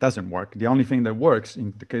evidence that it doesn't work. The only thing that works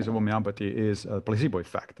in the case of homeopathy is a placebo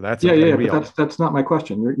effect. That's real. But that's not my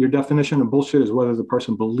question. Your definition of bullshit is whether the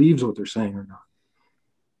person believes what they're saying or not.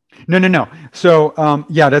 No. So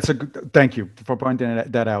yeah, that's a good. Thank you for pointing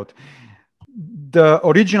that out. The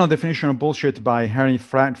original definition of bullshit by Harry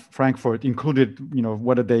Frankfurt included,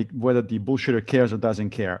 whether the bullshitter cares or doesn't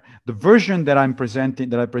care. The version that I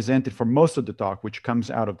presented for most of the talk, which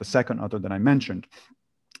comes out of the second author that I mentioned,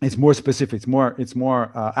 is more specific. It's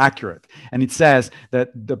more accurate, and it says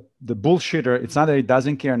that the bullshitter, it's not that he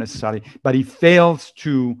doesn't care necessarily, but he fails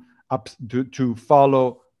to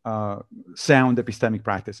follow sound epistemic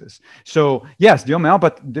practices. So yes, the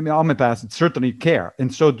homeopaths certainly care,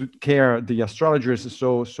 and so do care the astrologers,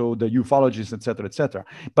 so the ufologists, etc.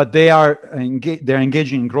 But they're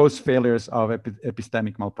engaging in gross failures of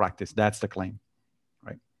epistemic malpractice. That's the claim,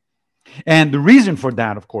 right? And the reason for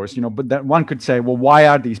that, of course, but that one could say, well, why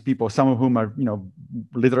are these people, some of whom are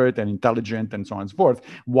literate and intelligent and so on and so forth,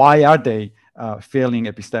 why are they failing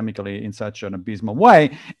epistemically in such an abysmal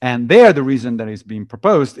way? And there, the reason that is being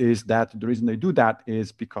proposed is that the reason they do that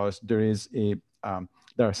is because there is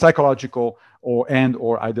there are psychological or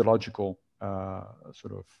ideological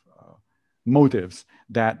motives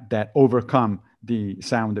that overcome the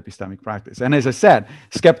sound epistemic practice. And as I said,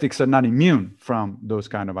 skeptics are not immune from those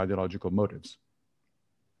kind of ideological motives.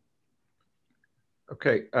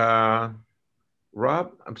 Okay.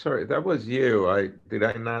 Rob, I'm sorry, that was you. Did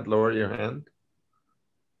I not lower your hand?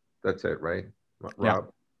 That's it, right? Rob? Yeah.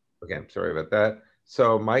 Okay, I'm sorry about that.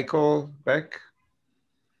 So Michael Beck.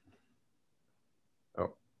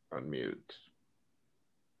 Oh, unmute.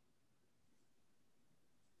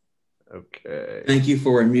 Okay. Thank you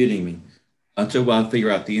for unmuting me until I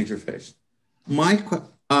figure out the interface. I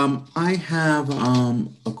have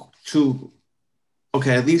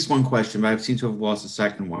at least one question, but I seem to have lost the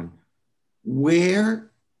second one. Where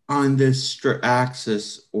on this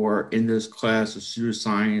axis or in this class of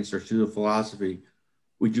pseudoscience or pseudophilosophy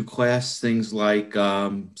would you class things like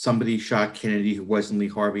somebody shot Kennedy who wasn't Lee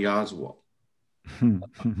Harvey Oswald?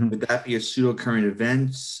 Would that be a pseudo current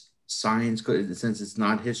events science, since it's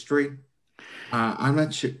not history? I'm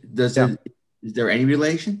not sure. Is there any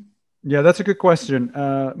relation? Yeah, that's a good question.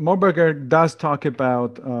 Moberger does talk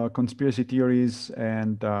about conspiracy theories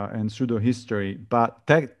and pseudo history, but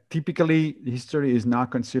typically history is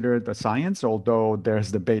not considered a science, although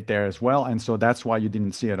there's debate there as well. And so that's why you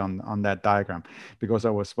didn't see it on that diagram, because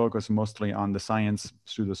I was focused mostly on the science,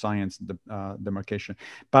 pseudoscience demarcation.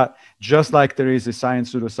 But just like there is a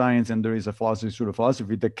science pseudoscience and there is a philosophy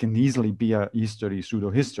pseudophilosophy, there can easily be a history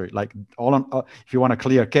pseudo-history. Like if you want a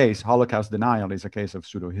clear case, Holocaust denial is a case of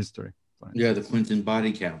pseudo-history. Yeah, the Clinton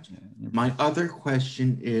body count. My other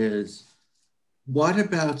question is, what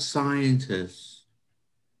about scientists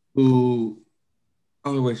who,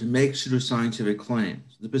 in other words, make pseudoscientific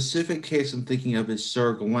claims? The specific case I'm thinking of is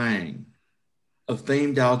Serge Lang, a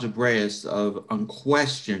famed algebraist of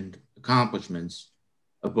unquestioned accomplishments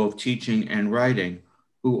of both teaching and writing,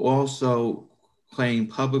 who also claimed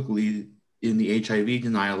publicly in the HIV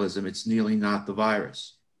denialism, it's nearly not the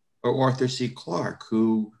virus. Or Arthur C. Clarke,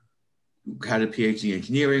 who had a PhD in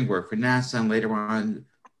engineering, worked for NASA, and later on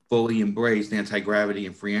fully embraced anti-gravity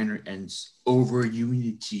and free energy and over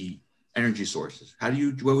unity energy sources.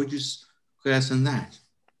 What would you class in that?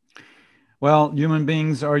 Well, human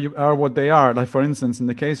beings are what they are. Like, for instance, in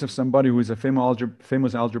the case of somebody who is a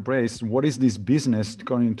famous algebraist, what is this business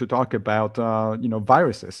going to talk about,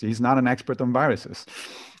 viruses? He's not an expert on viruses.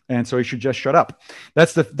 And so he should just shut up.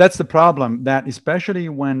 That's the problem, that especially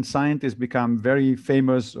when scientists become very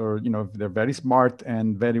famous, or they're very smart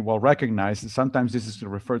and very well recognized, sometimes this is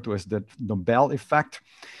referred to as the Nobel effect,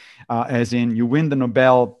 as in you win the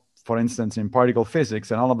Nobel, for instance, in particle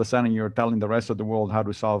physics, and all of a sudden you're telling the rest of the world how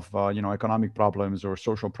to solve economic problems or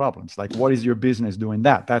social problems. Like, what is your business doing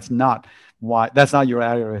that? That's not your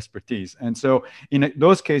area of expertise. And so in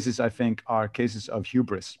those cases, I think, are cases of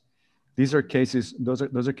hubris. Those are cases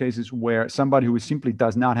where somebody who simply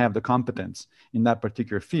does not have the competence in that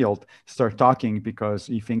particular field start talking because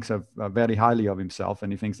he thinks very highly of himself,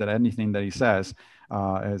 and he thinks that anything that he says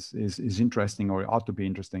is interesting or ought to be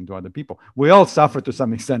interesting to other people. We all suffer to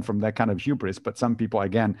some extent from that kind of hubris, but some people,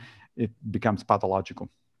 again, it becomes pathological.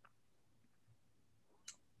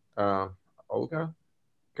 Olga,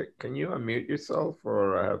 can you unmute yourself,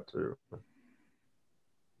 or I have to?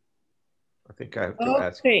 I think I have to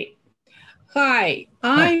ask. Okay. Hi,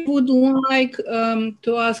 I would like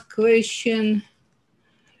to ask a question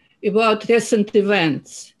about recent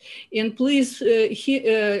events. And please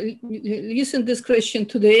listen this question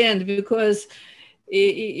to the end, because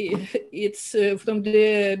it's from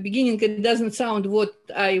the beginning, it doesn't sound what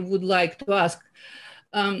I would like to ask.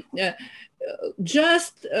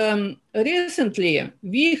 Just recently,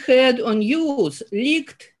 we had on news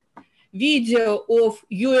leaked video of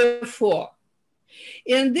UFO.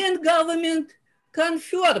 And then government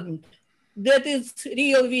confirmed that it's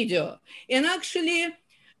real video. And actually,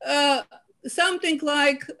 something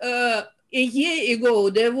like a year ago,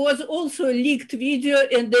 there was also a leaked video,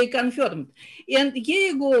 and they confirmed. And a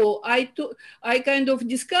year ago, I kind of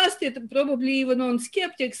discussed it, probably even on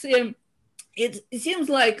Skeptics. It seems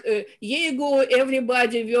like a year ago,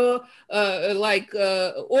 everybody were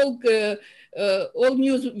all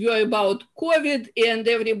news were about COVID, and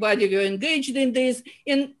everybody were engaged in this,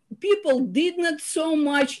 and people did not so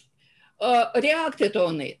much reacted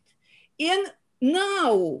on it. And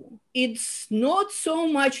now it's not so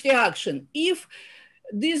much reaction. If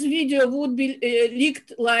this video would be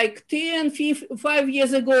leaked like 5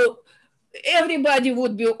 years ago, everybody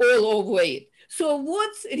would be all over it. So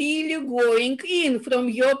what's really going in from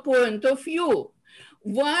your point of view?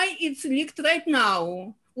 Why it's leaked right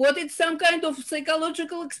now? What it's some kind of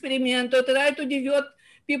psychological experiment, or try to divert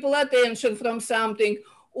people attention from something,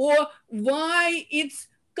 or why it's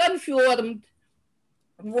confirmed?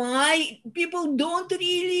 Why people don't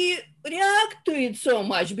really react to it so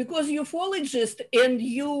much? Because ufologists, and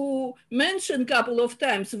you mentioned a couple of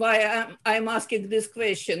times why I'm asking this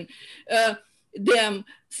question, them.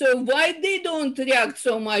 So why they don't react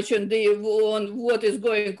so much on what is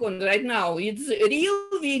going on right now? It's real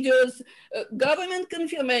videos, government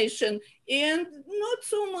confirmation, and not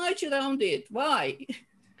so much around it. Why?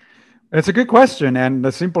 It's a good question, and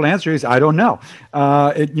the simple answer is I don't know.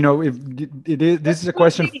 This is a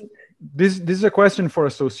question. This is a question for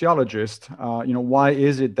a sociologist. Why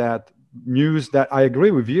is it that news that I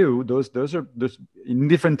agree with you, those in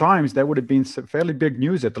different times that would have been fairly big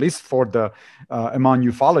news, at least for the among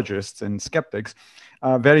ufologists and skeptics.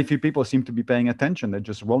 Very few people seem to be paying attention. They're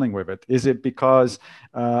just rolling with it. Is it because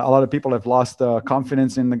a lot of people have lost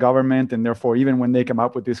confidence in the government, and therefore even when they come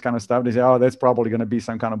up with this kind of stuff, they say, oh, that's probably going to be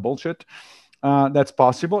some kind of bullshit? that's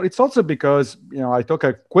possible. It's also because, I took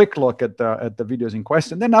a quick look at the videos in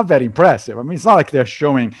question. They're not very impressive. I mean, it's not like they're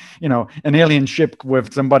showing, an alien ship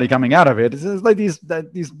with somebody coming out of it. It's like these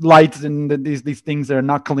lights and these things that are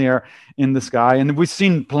not clear in the sky. And we've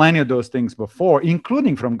seen plenty of those things before,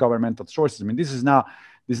 including from governmental sources. I mean, this is not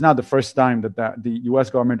the first time that the U.S.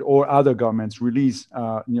 government or other governments release,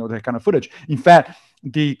 that kind of footage. In fact,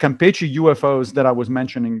 the Campeche UFOs that I was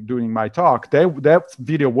mentioning during my talk, that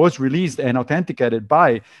video was released and authenticated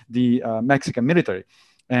by the Mexican military.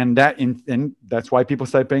 And that's why people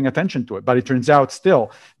started paying attention to it. But it turns out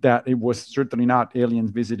still that it was certainly not aliens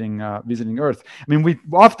visiting Earth. I mean, we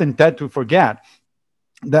often tend to forget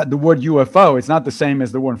that the word UFO is not the same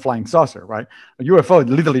as the word flying saucer, right? A UFO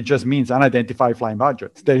literally just means unidentified flying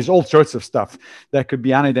objects. There is all sorts of stuff that could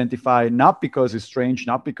be unidentified, not because it's strange,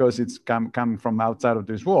 not because it's coming from outside of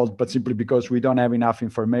this world, but simply because we don't have enough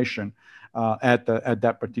information at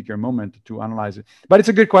that particular moment to analyze it. But it's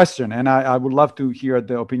a good question, and I would love to hear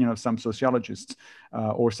the opinion of some sociologists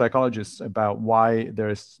or psychologists about why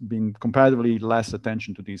there's been comparatively less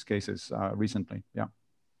attention to these cases recently. Yeah.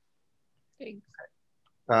 Thanks.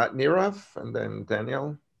 Nirav, and then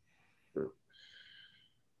Daniel. All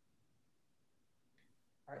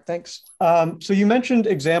right, thanks. So you mentioned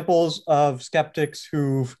examples of skeptics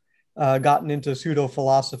who've gotten into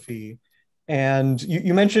pseudo-philosophy, and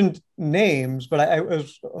you mentioned names, but I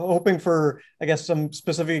was hoping for, I guess, some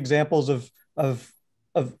specific examples of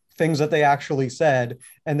things that they actually said.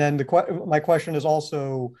 And then my question is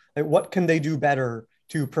also, what can they do better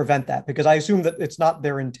to prevent that? Because I assume that it's not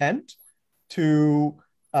their intent to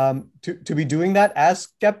be doing that as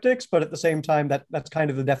skeptics, but at the same time, that's kind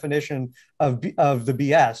of the definition of the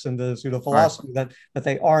BS and the pseudo-philosophy, right, that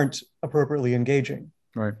they aren't appropriately engaging.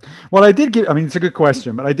 Right. Well, it's a good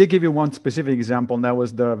question, but I did give you one specific example, and that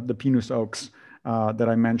was the Pinus Oaks that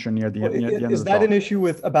I mentioned near the end of the talk. Is that an issue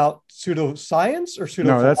about pseudoscience or pseudo-philosophy?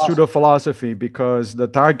 No, that's pseudo-philosophy, because the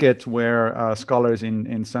targets were scholars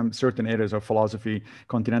in some certain areas of philosophy,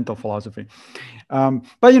 continental philosophy.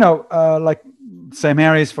 But like Sam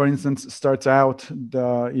Harris, for instance, starts out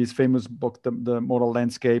his famous book, The Moral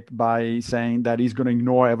Landscape, by saying that he's going to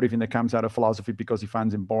ignore everything that comes out of philosophy because he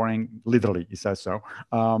finds it boring. Literally, he says so.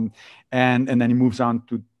 And then he moves on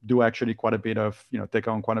to do actually quite a bit of, take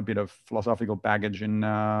on quite a bit of philosophical baggage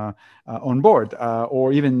on board.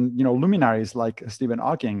 Or even, luminaries like Stephen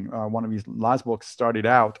Hawking. One of his last books started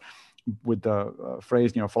out with the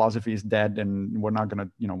phrase, philosophy is dead, and we're not gonna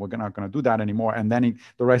do that anymore. And then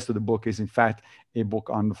the rest of the book is in fact a book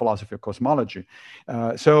on the philosophy of cosmology.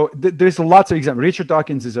 So there's lots of examples. Richard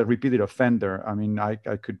Dawkins is a repeated offender. I mean, I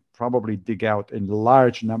could probably dig out a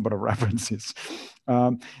large number of references.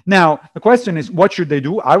 Now the question is, what should they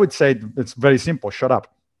do? I would say it's very simple. Shut up.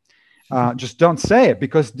 Just don't say it,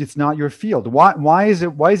 because it's not your field. Why is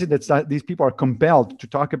it that these people are compelled to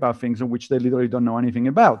talk about things in which they literally don't know anything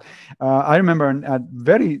about? I remember a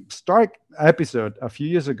very stark episode a few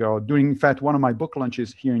years ago during, in fact, one of my book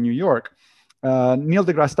lunches here in New York. Neil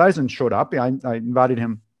deGrasse Tyson showed up. I invited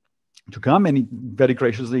him to come, and he very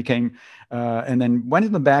graciously came, and then went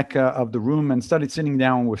in the back of the room and started sitting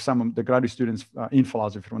down with some of the graduate students in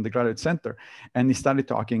philosophy from the graduate center, and they started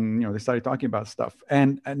talking. They started talking about stuff,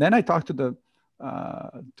 and then I talked to the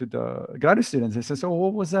graduate students. I said, "So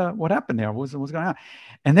what happened there? What's going on?"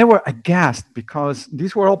 And they were aghast, because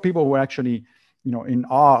these were all people who were actually, in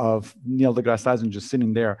awe of Neil deGrasse Tyson just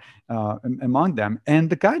sitting there among them. And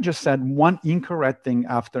the guy just said one incorrect thing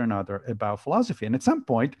after another about philosophy. And at some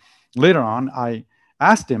point later on, I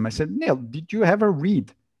asked him, I said, "Neil, did you ever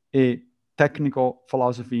read a technical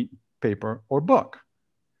philosophy paper or book?"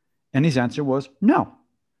 And his answer was no.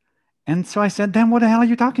 And so I said, "Then what the hell are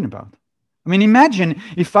you talking about?" I mean, imagine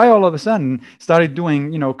if I all of a sudden started doing,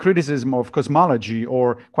 criticism of cosmology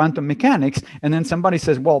or quantum mechanics, and then somebody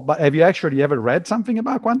says, "Well, but have you actually ever read something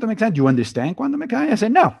about quantum mechanics? Do you understand quantum mechanics?" I say,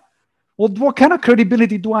 "No." Well, what kind of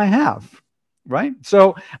credibility do I have? Right?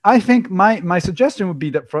 So I think my suggestion would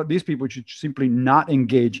be that for these people should simply not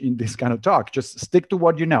engage in this kind of talk. Just stick to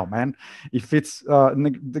what you know, man. If it's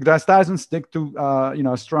deGrasse Tyson, stick to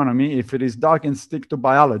astronomy. If it is Dawkins, stick to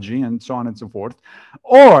biology, and so on and so forth.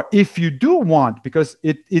 Or if you do want, because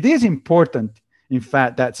it is important, in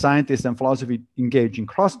fact, that scientists and philosophy engage in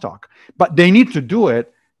crosstalk, but they need to do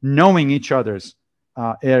it knowing each other's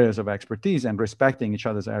areas of expertise and respecting each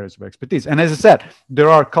other's areas of expertise. And as I said, there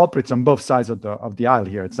are culprits on both sides of the aisle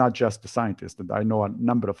here. It's not just the scientists. I know a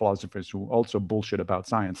number of philosophers who also bullshit about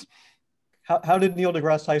science. How did Neil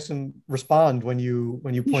deGrasse Tyson respond when you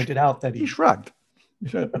pointed out that he shrugged? He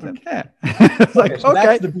said, "Yeah." It's like, so okay.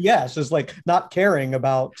 That's the BS, is like not caring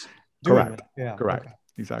about doing Correct. it. Yeah. Correct. Okay.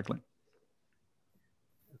 Exactly.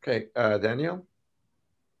 Okay, Daniel?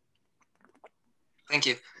 Thank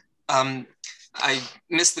you. I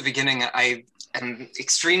missed the beginning. I am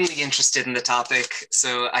extremely interested in the topic,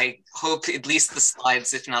 so I hope at least the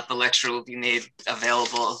slides, if not the lecture, will be made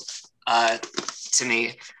available to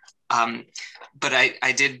me. But I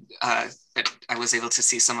was able to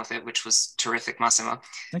see some of it, which was terrific, Massimo.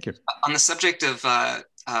 Thank you. On the subject of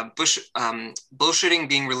bullshitting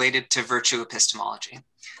being related to virtue epistemology,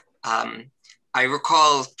 I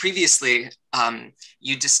recall previously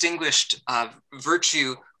you distinguished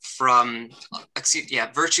virtue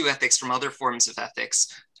ethics from other forms of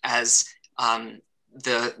ethics as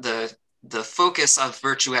the focus of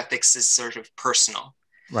virtue ethics is sort of personal.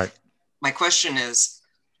 Right. My question is,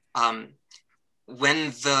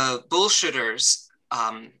 when the bullshitters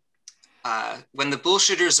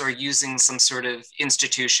are using some sort of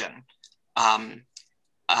institution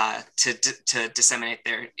to disseminate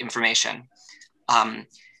their information,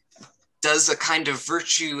 does a kind of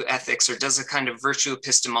virtue ethics or does a kind of virtue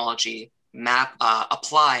epistemology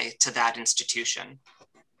apply to that institution?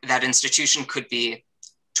 That institution could be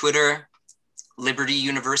Twitter, Liberty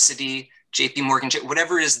University, JP Morgan,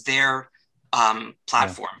 whatever is their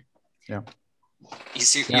platform. Yeah. You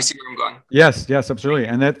see where I'm going? Yes, absolutely.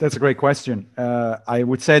 And that's a great question. I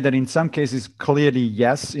would say that in some cases, clearly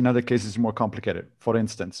yes. In other cases, more complicated. For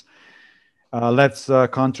instance, let's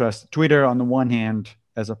contrast Twitter on the one hand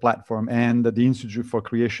as a platform and the Institute for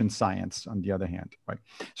Creation Science on the other hand, right?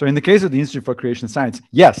 So in the case of the Institute for Creation Science,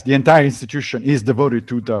 yes, the entire institution is devoted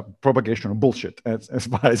to the propagation of bullshit as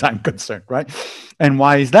far as I'm concerned, right? And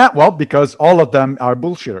why is that? Well, because all of them are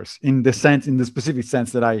bullshitters in the specific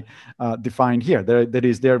sense that I defined here.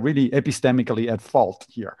 They're really epistemically at fault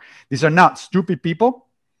here. These are not stupid people,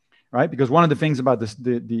 right? Because one of the things about the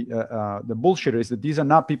bullshitter is that these are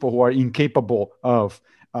not people who are incapable of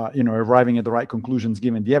arriving at the right conclusions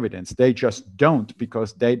given the evidence. They just don't,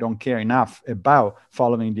 because they don't care enough about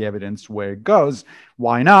following the evidence where it goes.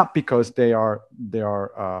 Why not? Because there is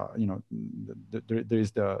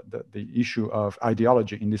the issue of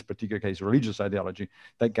ideology, in this particular case, religious ideology,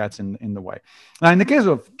 that gets in the way. Now, in the case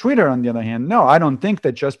of Twitter, on the other hand, no, I don't think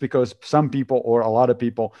that just because some people or a lot of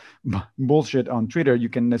people bullshit on Twitter, you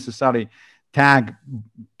can necessarily tag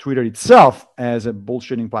Twitter itself as a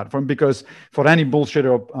bullshitting platform, because for any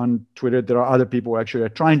bullshitter on Twitter, there are other people who actually are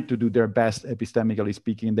trying to do their best, epistemically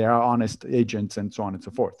speaking. They are honest agents and so on and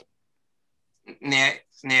so forth. May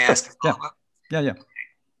I ask a follow-up? Yeah.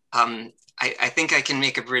 I think I can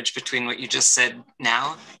make a bridge between what you just said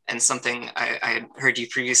now and something I had heard you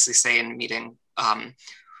previously say in a meeting,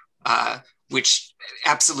 which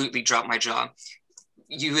absolutely dropped my jaw.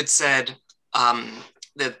 You had said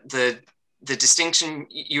the distinction,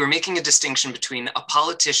 you were making a distinction between a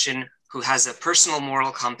politician who has a personal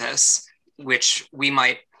moral compass, which we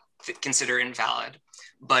might consider invalid,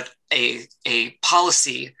 but a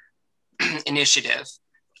policy initiative,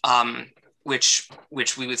 which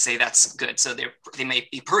we would say that's good. So they may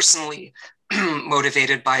be personally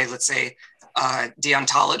motivated by, let's say,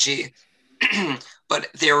 deontology, but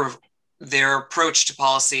their approach to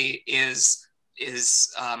policy is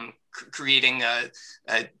creating a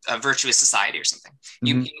virtuous society or something. Mm-hmm.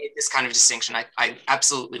 You made this kind of distinction. I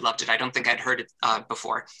absolutely loved it. I don't think I'd heard it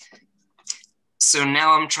before. So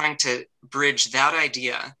now I'm trying to bridge that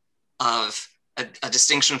idea of a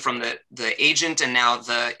distinction from the agent and now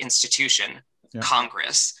the institution,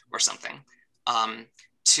 Congress or something,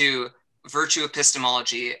 to virtue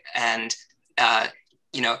epistemology. And,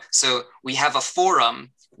 so we have a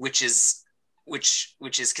forum which is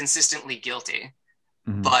consistently guilty.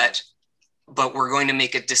 Mm-hmm. But we're going to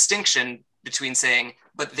make a distinction between saying,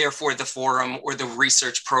 but therefore the forum or the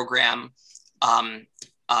research program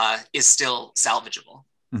is still salvageable.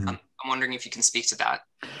 Mm-hmm. I'm wondering if you can speak to that.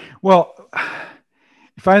 Well,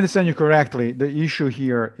 if I understand you correctly, the issue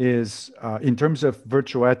here is in terms of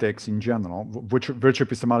virtue ethics in general, virtue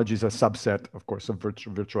epistemology is a subset, of course, of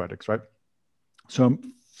virtue ethics, right? So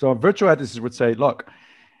virtue ethics would say, look,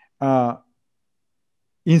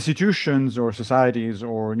 institutions or societies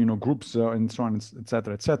or groups and so on,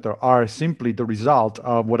 et cetera, are simply the result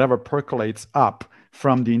of whatever percolates up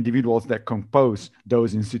from the individuals that compose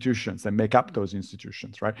those institutions, that make up those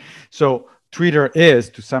institutions, right? So Twitter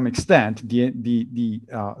is, to some extent, the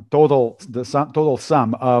total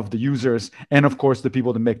sum of the users and, of course, the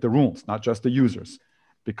people that make the rules, not just the users,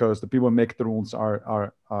 because the people who make the rules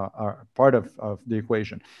are part of the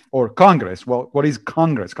equation. Or Congress. Well, what is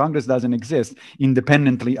Congress? Congress doesn't exist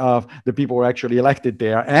independently of the people who are actually elected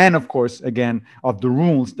there, and of course, again, of the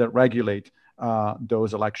rules that regulate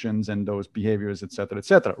those elections and those behaviors, et cetera, et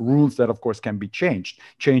cetera. Rules that, of course, can be changed.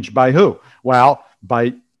 Changed by who? Well,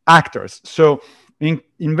 by actors. So in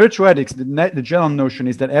virtue ethics, the general notion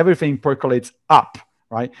is that everything percolates up,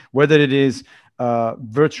 right? Whether it is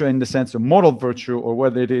virtue in the sense of moral virtue, or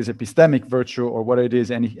whether it is epistemic virtue, or whether it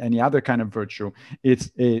is any other kind of virtue, it's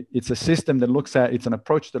a system that looks at, it's an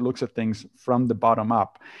approach that looks at things from the bottom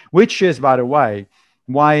up, which is, by the way,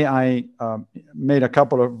 why I made a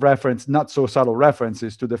couple of not so subtle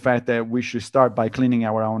references to the fact that we should start by cleaning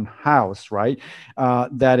our own house, right?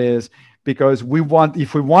 That is, because if we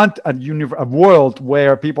want a world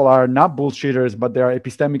where people are not bullshitters, but they are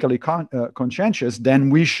epistemically conscientious,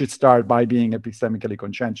 then we should start by being epistemically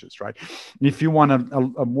conscientious, right? If you want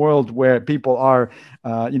a world where people are,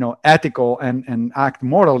 ethical and act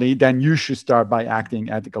morally, then you should start by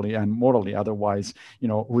acting ethically and morally. Otherwise,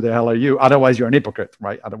 who the hell are you? Otherwise, you're an hypocrite,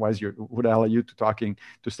 right? Otherwise, who the hell are you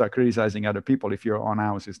to start criticizing other people if your own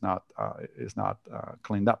house is not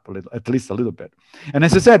cleaned up at least a little bit? And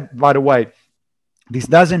as I said, by the way, this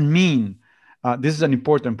doesn't mean, this is an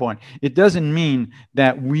important point, it doesn't mean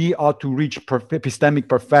that we ought to reach epistemic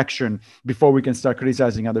perfection before we can start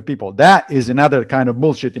criticizing other people. That is another kind of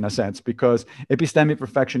bullshit in a sense, because epistemic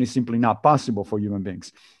perfection is simply not possible for human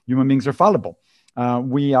beings. Human beings are fallible.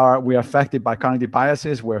 We are affected by cognitive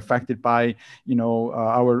biases. We're affected by,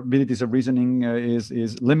 our abilities of reasoning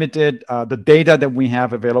is limited. The data that we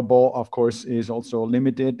have available, of course, is also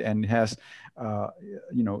limited and has,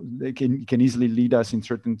 they can easily lead us in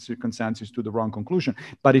certain circumstances to the wrong conclusion.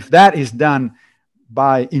 But if that is done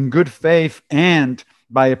in good faith and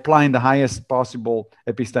by applying the highest possible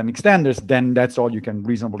epistemic standards, then that's all you can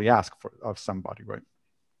reasonably ask of somebody, right?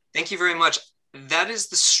 Thank you very much. That is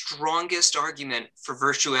the strongest argument for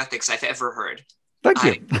virtue ethics I've ever heard. Thank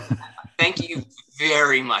you. Thank you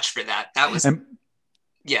very much for that. That was,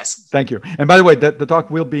 yes. Thank you. And by the way, the talk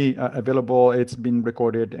will be available. It's been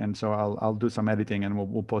recorded. And so I'll do some editing and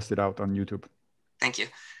we'll post it out on YouTube. Thank you.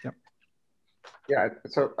 Yep. Yeah.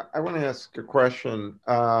 So I want to ask a question.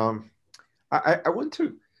 I want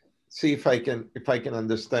to see if I can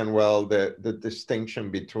understand well the distinction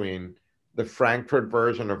between the Frankfurt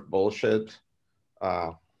version of bullshit,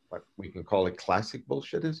 what we can call it classic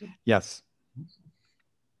bullshitism. Yes.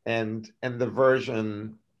 And the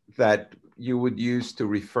version that you would use to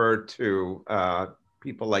refer to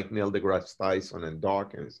people like Neil deGrasse Tyson and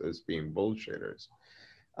Dawkins as being bullshitters.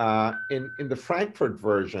 In the Frankfurt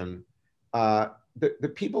version,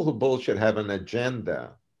 the people who bullshit have an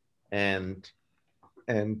agenda, and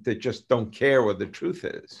they just don't care what the truth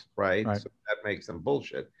is, right? So that makes them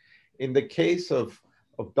bullshit. In the case of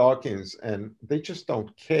Dawkins, and they just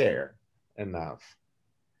don't care enough,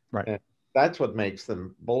 right? And that's what makes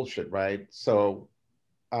them bullshit, right? So,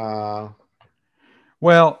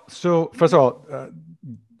 well, so first of all,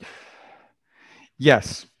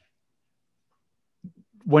 yes.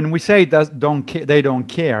 When we say they don't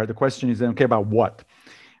care, the question is they don't care about what?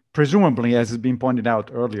 Presumably, as has been pointed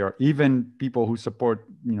out earlier, even people who support,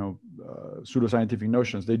 pseudoscientific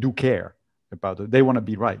notions, they do care about it. They want to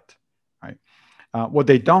be right, right? What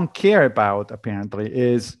they don't care about, apparently,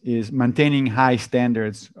 is maintaining high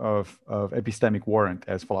standards of epistemic warrant,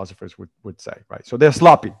 as philosophers would say, right? So they're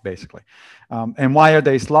sloppy, basically. And why are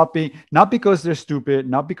they sloppy? Not because they're stupid,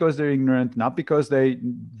 not because they're ignorant, not because they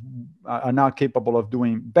are not capable of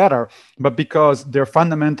doing better, but because their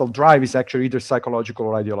fundamental drive is actually either psychological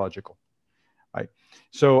or ideological, right?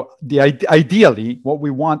 So ideally, what we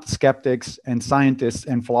want skeptics and scientists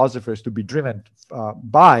and philosophers to be driven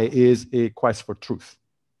by is a quest for truth,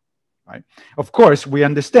 right? Of course, we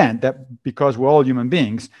understand that because we're all human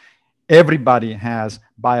beings, everybody has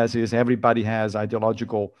biases, everybody has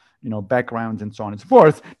ideological, backgrounds and so on and so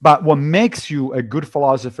forth. But what makes you a good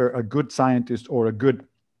philosopher, a good scientist, or a good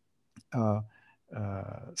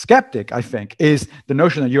skeptic, I think, is the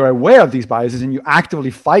notion that you're aware of these biases and you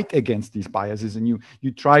actively fight against these biases, and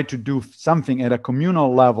you try to do something at a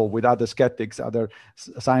communal level with other skeptics, other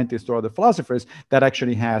scientists, or other philosophers that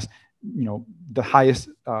actually has, the highest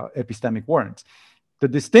epistemic warrants. The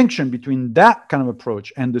distinction between that kind of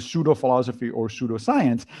approach and the pseudo-philosophy or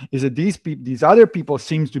pseudoscience is that these other people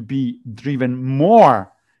seems to be driven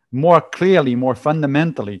more clearly, more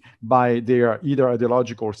fundamentally by their either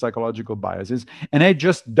ideological or psychological biases. And they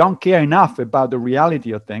just don't care enough about the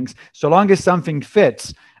reality of things. So long as something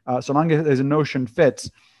fits, so long as a notion fits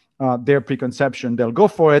their preconception, they'll go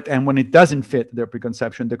for it. And when it doesn't fit their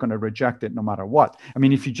preconception, they're going to reject it no matter what. I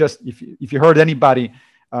mean, if you heard anybody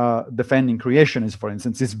defending creationists, for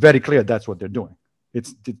instance, it's very clear that's what they're doing.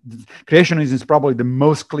 Creationism is probably the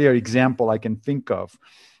most clear example I can think of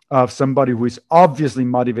somebody who is obviously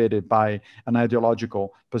motivated by an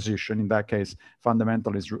ideological position, in that case,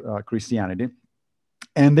 fundamentalist Christianity.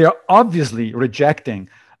 And they're obviously rejecting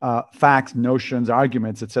facts, notions,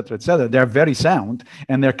 arguments, etc., etc. They're very sound,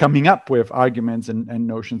 and they're coming up with arguments and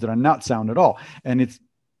notions that are not sound at all. And it's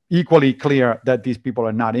equally clear that these people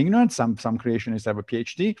are not ignorant. Some creationists have a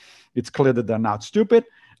PhD. It's clear that they're not stupid.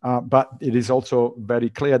 But it is also very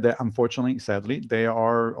clear that, unfortunately, sadly, they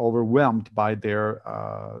are overwhelmed by their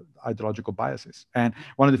ideological biases. And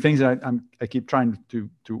one of the things that I keep trying to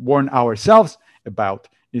warn ourselves about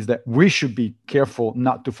is that we should be careful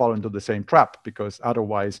not to fall into the same trap, because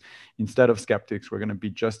otherwise, instead of skeptics, we're going to be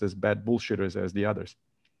just as bad bullshitters as the others.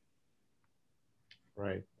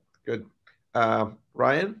 Right. Good.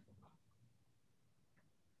 Ryan?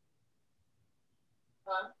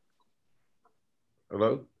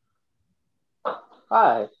 Hello?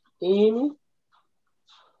 Hi, can you hear me?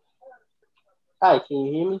 Hi, can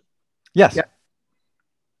you hear me? Yes. Yeah.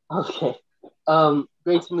 Okay.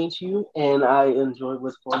 Great to meet you, and I enjoyed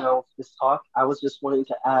what's going on with this talk. I was just wanting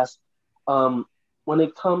to ask, when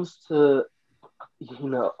it comes to,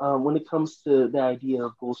 when it comes to the idea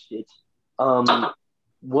of bullshit,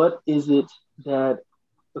 what is it that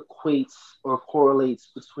equates or correlates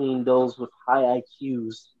between those with high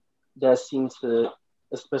IQs that seem to,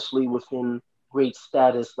 especially within great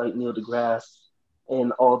status like Neil deGrasse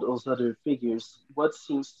and all those other figures, what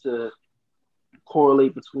seems to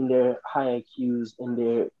correlate between their high IQs and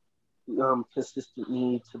their consistent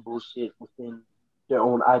need to bullshit within their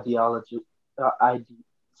own ideology? Their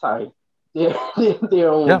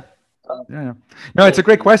own. Yeah. No, it's a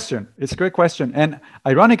great question. It's a great question. And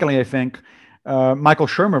ironically, I think Michael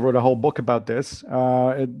Shermer wrote a whole book about this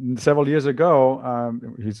several years ago.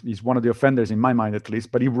 He's one of the offenders in my mind, at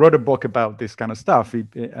least, but he wrote a book about this kind of stuff,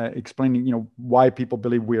 explaining, why people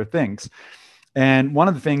believe weird things. And one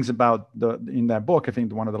of the things about in that book, I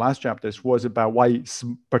think one of the last chapters was about why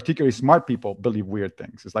particularly smart people believe weird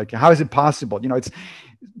things. It's like, how is it possible? It's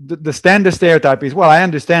the standard stereotype is, well, I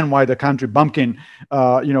understand why the country bumpkin,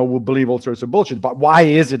 will believe all sorts of bullshit, but why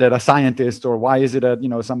is it that a scientist, or why is it that,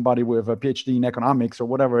 somebody with a PhD in economics or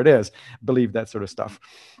whatever it is, believe that sort of stuff?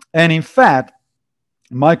 And in fact,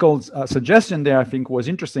 Michael's suggestion there, I think, was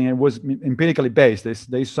interesting. It was empirically based.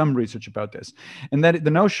 There's some research about this. And that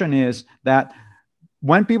the notion is that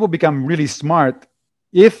when people become really smart,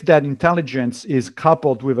 if that intelligence is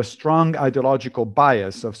coupled with a strong ideological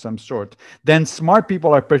bias of some sort, then smart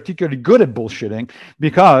people are particularly good at bullshitting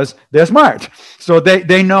because they're smart. So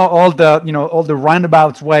they know all the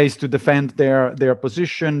roundabouts ways to defend their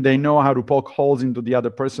position. They know how to poke holes into the other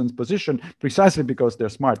person's position precisely because they're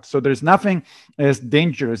smart. So there's nothing as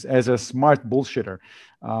dangerous as a smart bullshitter.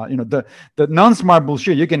 The non-smart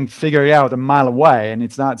bullshit, you can figure it out a mile away, and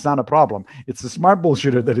it's not a problem. It's the smart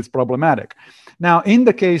bullshitter that is problematic. Now, in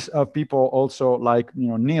the case of people also like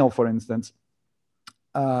Neil, for instance,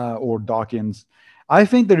 or Dawkins, I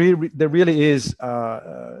think there really is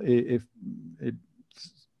a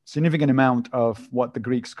significant amount of what the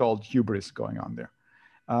Greeks called hubris going on there,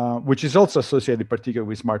 which is also associated particularly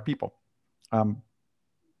with smart people.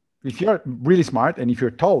 If you're really smart, and if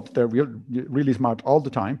you're told they're really smart all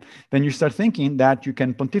the time, then you start thinking that you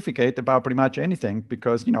can pontificate about pretty much anything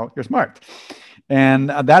because you're smart,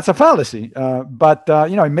 and that's a fallacy. But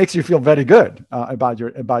it makes you feel very good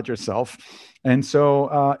about yourself, and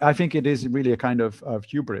so I think it is really a kind of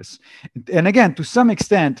hubris. And again, to some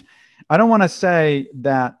extent, I don't want to say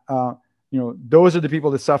that those are the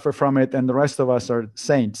people that suffer from it, and the rest of us are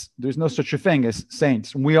saints. There's no such a thing as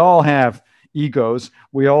saints. We all have egos.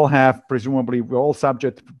 We all have, we're all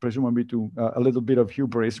subject presumably to a little bit of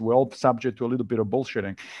hubris. We're all subject to a little bit of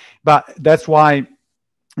bullshitting. But that's why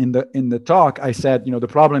in the talk I said, the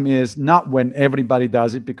problem is not when everybody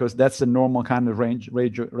does it, because that's the normal kind of range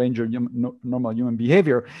of normal human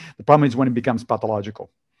behavior. The problem is when it becomes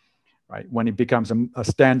pathological, right? When it becomes a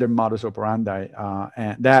standard modus operandi,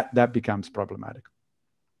 and that becomes problematic.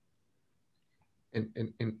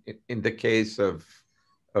 In the case of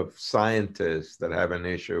scientists that have an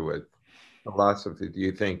issue with philosophy, do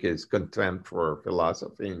you think is contempt for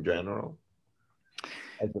philosophy in general?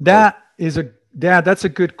 That's a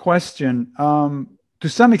good question. To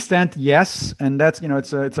some extent, yes, and that's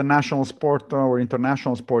it's a national sport or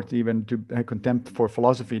international sport even to have contempt for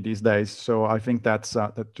philosophy these days. So I think that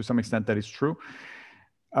to some extent that is true.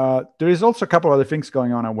 There is also a couple other things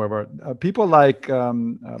going on, however. People like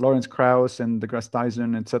Lawrence Krauss and deGrasse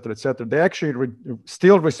Tyson, et cetera, they're actually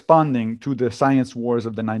still responding to the science wars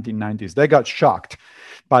of the 1990s. They got shocked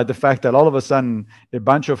by the fact that all of a sudden a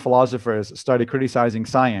bunch of philosophers started criticizing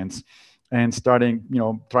science and starting,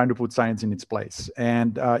 trying to put science in its place.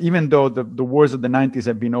 And even though the wars of the 90s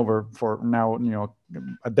have been over for now,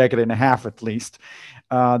 a decade and a half at least,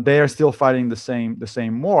 they are still fighting the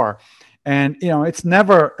same war. And, you know, it's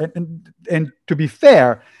never, and to be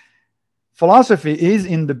fair, philosophy is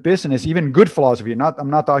in the business, even good philosophy, I'm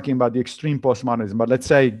not talking about the extreme postmodernism, but let's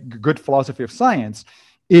say good philosophy of science,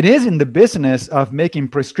 it is in the business of making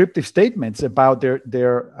prescriptive statements about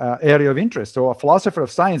their area of interest. So a philosopher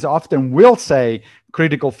of science often will say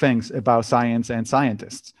critical things about science and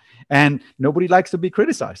scientists, and nobody likes to be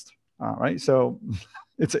criticized, right? So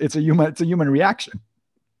it's a human reaction.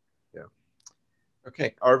 Yeah.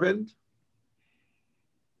 Okay, Arvind?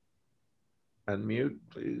 Unmute,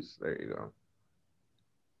 please. There you go.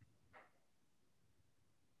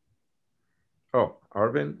 Oh,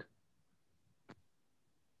 Arvind?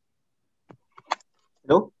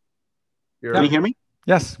 Hello? Can you hear me?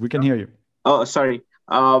 Yes, we can hear you. Oh, sorry.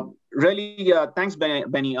 Really, thanks,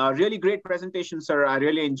 Benny. Really great presentation, sir. I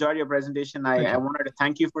really enjoyed your presentation. I wanted to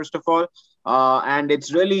thank you, first of all. And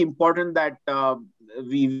it's really important that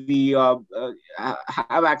we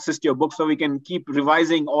have access to your book so we can keep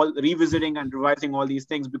revisiting and revising all these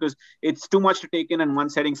things, because it's too much to take in one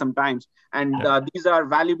setting sometimes. And these are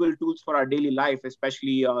valuable tools for our daily life,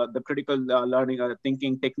 especially the critical learning or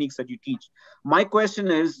thinking techniques that you teach. My question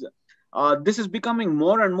is, this is becoming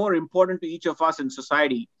more and more important to each of us in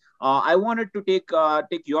society. I wanted to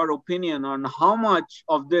take your opinion on how much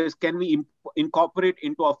of this can we incorporate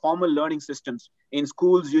into our formal learning systems in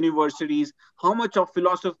schools, universities. How much of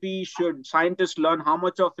philosophy should scientists learn? How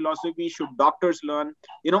much of philosophy should doctors learn?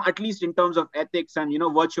 You know, at least in terms of ethics and, you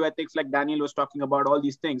know, virtue ethics, like Daniel was talking about, all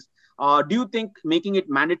these things. Do you think making it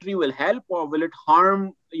mandatory will help, or will it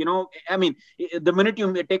harm? You know, I mean, the minute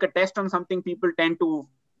you take a test on something, people tend to,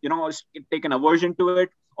 you know, take an aversion to it,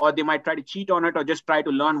 or they might try to cheat on it, or just try to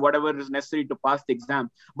learn whatever is necessary to pass the exam.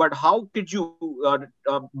 But how could you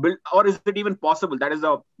build, or is it even possible? That is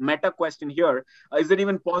a meta question here. Is it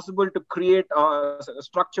even possible to create a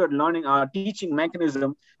structured learning, teaching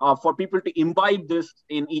mechanism for people to imbibe this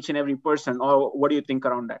in each and every person? Or what do you think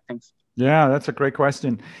around that? Thanks. Yeah, that's a great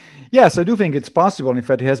question. Yes, I do think it's possible. In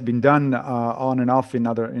fact, it has been done on and off in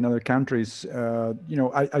other countries. You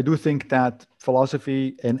know, I do think that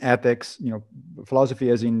philosophy and ethics, you know, philosophy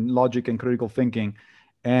as in logic and critical thinking,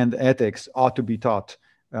 and ethics ought to be taught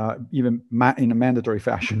even in a mandatory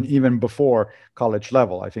fashion, even before college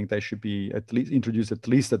level. I think they should be at least introduced at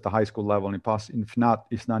least at the high school level, and if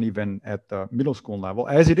not even at the middle school level,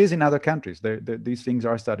 as it is in other countries. These things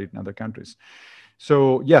are studied in other countries.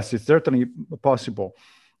 So yes, it's certainly possible.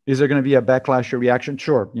 Is there going to be a backlash or reaction?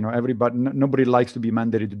 Sure. You know, nobody likes to be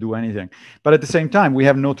mandated to do anything. But at the same time, we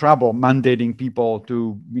have no trouble mandating people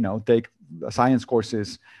to, you know, take science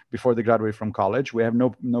courses before they graduate from college. We have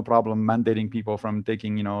no problem mandating people from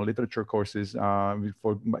taking, you know, literature courses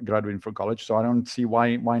before graduating from college. So I don't see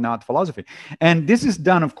why not philosophy. And this is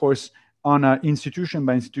done, of course, on an institution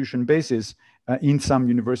by institution basis in some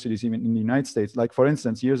universities, even in the United States. Like, for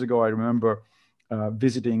instance, years ago, I remember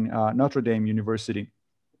visiting Notre Dame University,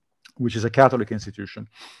 which is a Catholic institution.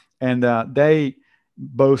 And they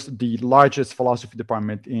boast the largest philosophy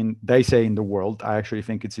department they say in the world. I actually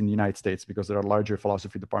think it's in the United States, because there are larger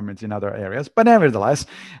philosophy departments in other areas, but nevertheless.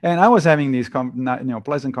 And I was having these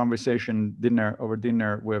pleasant conversation over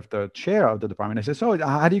dinner with the chair of the department. I said, so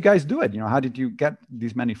how do you guys do it? You know, how did you get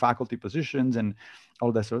these many faculty positions and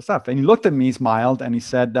all that sort of stuff? And he looked at me, smiled, and he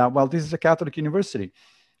said, well, this is a Catholic university.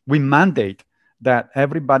 We mandate that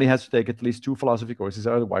everybody has to take at least 2 philosophy courses,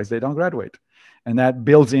 otherwise they don't graduate. And that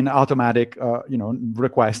builds in automatic, you know,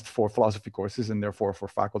 request for philosophy courses, and therefore for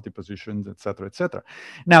faculty positions, et cetera, et cetera.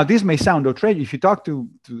 Now, this may sound outrageous. If you talk to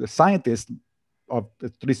a scientist, of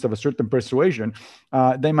at least of a certain persuasion,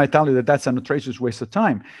 they might tell you that that's an outrageous waste of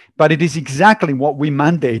time. But it is exactly what we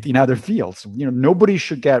mandate in other fields. You know, nobody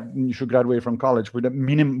should graduate from college without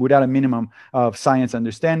a minimum of science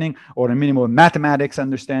understanding, or a minimum of mathematics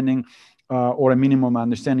understanding, or a minimum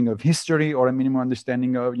understanding of history, or a minimum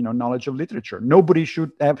understanding of, you know, knowledge of literature. Nobody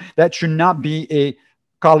should have that. Should not be a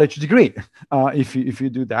college degree if you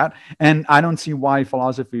do that. And I don't see why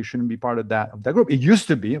philosophy shouldn't be part of that group. It used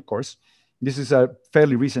to be, of course. This is a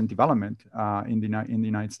fairly recent development in the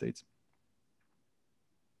United States.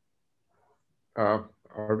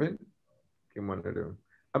 Arvind, you wanted to?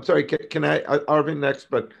 I'm sorry. Can I Arvind next?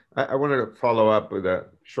 But I wanted to follow up with a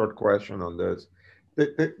short question on this.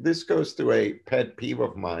 This goes to a pet peeve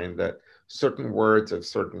of mine, that certain words have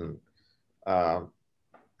certain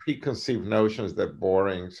preconceived notions that are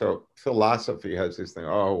boring. So philosophy has this thing,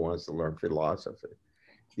 oh, who wants to learn philosophy?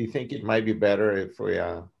 Do you think it might be better if we,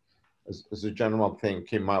 as a general thing,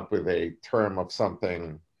 came up with a term of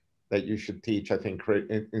something that you should teach, I think,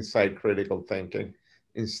 inside critical thinking,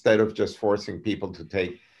 instead of just forcing people to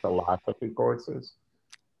take philosophy courses?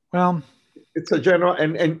 Well, it's a general,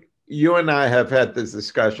 and you and I have had this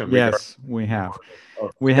discussion. Yes, we have.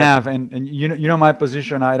 We have, and you know my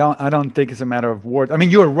position. I don't think it's a matter of words. I mean,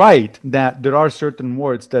 you're right that there are certain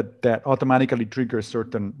words that automatically trigger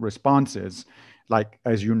certain responses, like,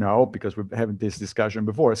 as you know, because we've had this discussion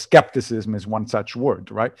before. Skepticism is one such word,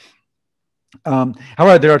 right?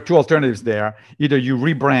 However, there are two alternatives there. Either you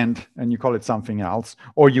rebrand and you call it something else,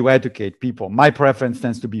 or you educate people. My preference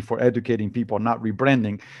tends to be for educating people, not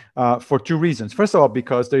rebranding, for two reasons. First of all,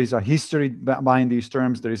 because there is a history behind these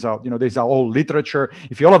terms. There's a whole literature.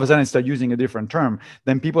 If you all of a sudden start using a different term,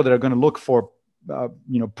 then people that are going to look for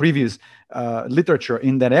previous literature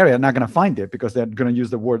in that area are not going to find it, because they're going to use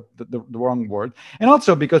the word, the wrong word. And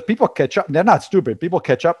also because people catch up. They're not stupid. People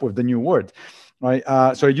catch up with the new word. Right.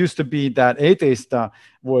 So it used to be that atheist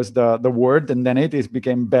was the word, and then atheist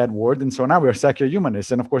became bad word. And so now we're secular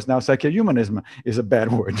humanists. And of course, now secular humanism is a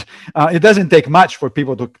bad word. It doesn't take much for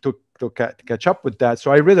people to catch up with that.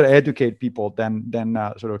 So I rather educate people than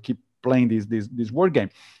sort of keep playing these word game.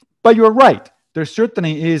 But you're right. There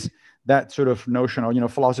certainly is that sort of notion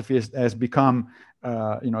of, philosophy has become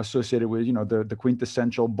associated with, the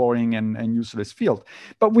quintessential boring and useless field.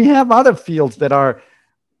 But we have other fields that are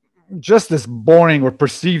just as boring, or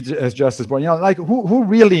perceived as just as boring. Like who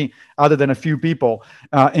really, other than a few people,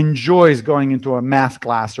 enjoys going into a math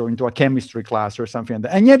class or into a chemistry class or something like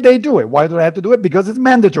that? And yet they do it. Why do they have to do it? Because it's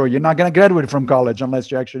mandatory. You're not going to graduate from college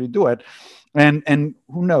unless you actually do it. And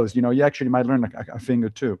who knows? You actually might learn a thing or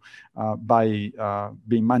two by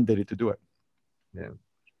being mandated to do it. Yeah.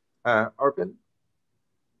 Arpin?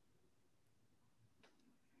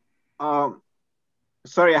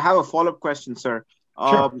 Sorry, I have a follow-up question, sir.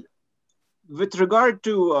 Sure. With regard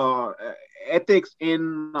to ethics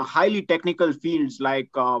in highly technical fields like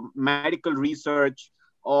medical research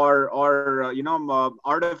or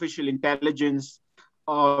artificial intelligence,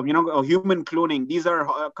 human cloning, these are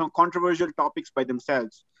controversial topics by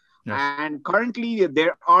themselves. Yes. And currently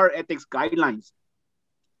there are ethics guidelines.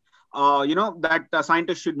 That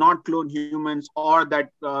scientists should not clone humans, or that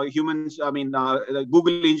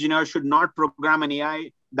Google engineers should not program an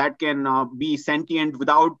AI that can be sentient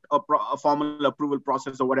without a formal approval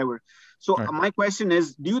process or whatever. So Right. My question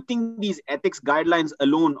is, do you think these ethics guidelines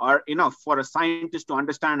alone are enough for a scientist to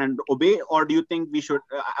understand and obey, or do you think we should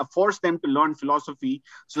force them to learn philosophy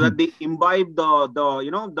so that they imbibe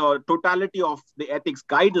the totality of the ethics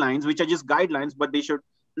guidelines, which are just guidelines, but they should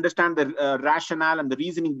understand the rationale and the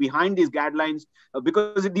reasoning behind these guidelines,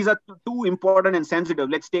 because these are too important and sensitive.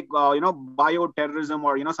 Let's take bioterrorism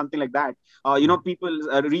or something like that. People,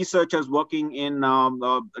 researchers working in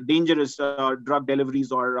dangerous drug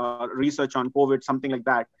deliveries or research on COVID, something like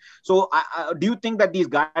that. So do you think that these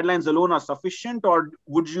guidelines alone are sufficient, or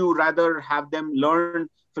would you rather have them learn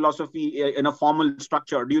philosophy in a formal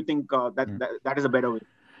structure? Do you think that is a better way?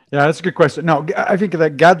 Yeah, that's a good question. No, I think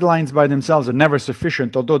that guidelines by themselves are never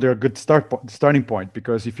sufficient, although they're a good starting point,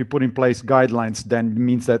 because if you put in place guidelines, then it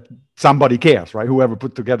means that somebody cares, right? Whoever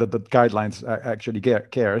put together the guidelines actually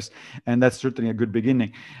cares, and that's certainly a good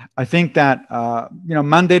beginning. I think that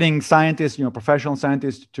mandating scientists, professional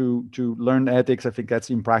scientists to learn ethics, I think that's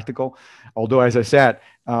impractical. Although, as I said,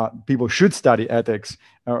 people should study ethics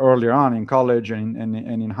earlier on in college and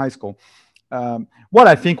in high school. What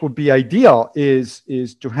I think would be ideal is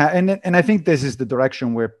to have, and I think this is the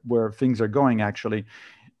direction where things are going actually,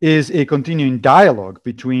 is a continuing dialogue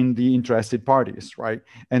between the interested parties, right?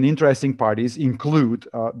 And the interesting parties include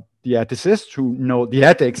the ethicists who know the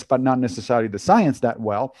ethics, but not necessarily the science that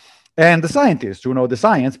well, and the scientists who know the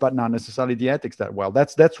science, but not necessarily the ethics that well.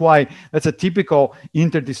 That's why that's a typical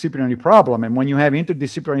interdisciplinary problem. And when you have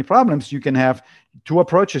interdisciplinary problems, you can have two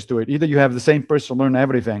approaches to it. Either you have the same person learn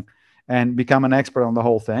everything and become an expert on the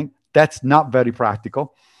whole thing. That's not very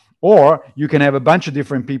practical. Or you can have a bunch of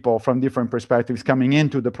different people from different perspectives coming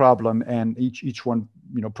into the problem, and each one,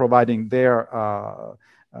 providing their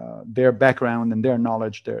background and their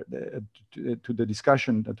knowledge to the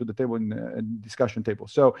discussion, to the table, in the discussion table.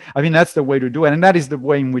 So I think that's the way to do it, and that is the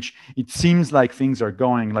way in which it seems like things are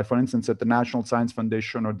going. Like, for instance, at the National Science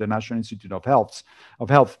Foundation or the National Institute of Health.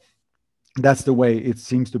 That's the way it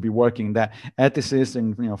seems to be working, that ethicists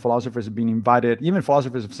and philosophers have been invited, even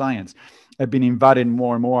philosophers of science have been invited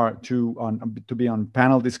more and more to be on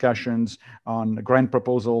panel discussions, on grant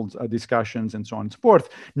proposals discussions, and so on and so forth,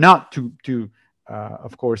 not to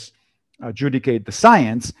of course adjudicate the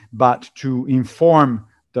science, but to inform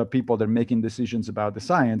the people that are making decisions about the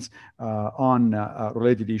science on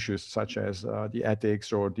related issues such as the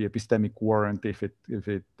ethics or the epistemic warrant, if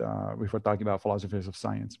we're talking about philosophers of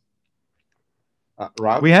science.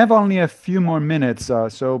 Rob? We have only a few more minutes,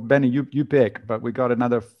 so Benny, you pick, but we got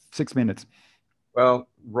another 6 minutes. Well,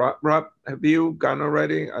 Rob, have you gone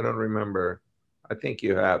already? I don't remember. I think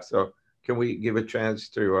you have. So can we give a chance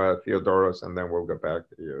to Theodoros, and then we'll get back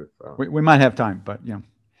to you? So. We might have time, but yeah.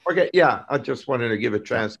 Okay, yeah. I just wanted to give a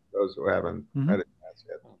chance to those who haven't had a chance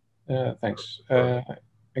yet. Thanks.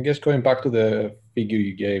 I guess going back to the figure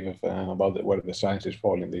you gave about where the sciences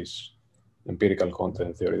fall in this empirical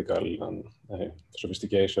content, theoretical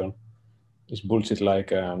sophistication, is bullshit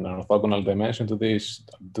like an orthogonal dimension to this?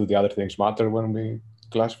 Do the other things matter when we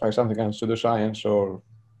classify something as pseudoscience, or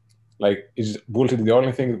like is bullshit the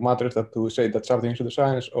only thing that matters that to say that something is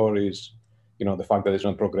pseudoscience, or is the fact that it's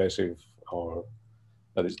not progressive, or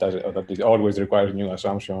that it always requires new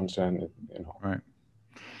assumptions and right.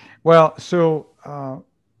 Well, so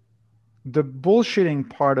the bullshitting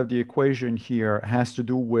part of the equation here has to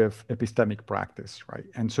do with epistemic practice, right?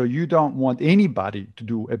 And so you don't want anybody to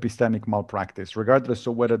do epistemic malpractice, regardless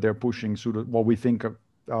of whether they're pushing what we think of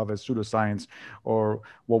as pseudoscience or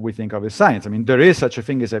what we think of as science. I mean, there is such a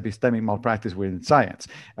thing as epistemic malpractice within science.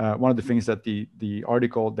 One of the things that the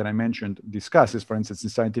article that I mentioned discusses, for instance,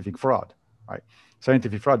 is scientific fraud, right?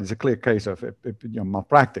 Scientific fraud is a clear case of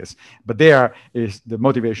malpractice, but there is the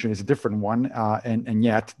motivation is a different one, and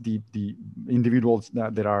yet the individuals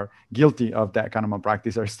that are guilty of that kind of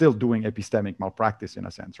malpractice are still doing epistemic malpractice in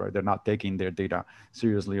a sense, right? They're not taking their data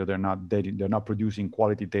seriously, or they're not producing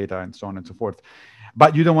quality data, and so on and so forth.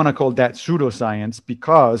 But you don't want to call that pseudoscience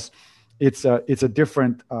because it's a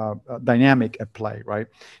different dynamic at play, right?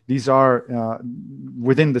 These are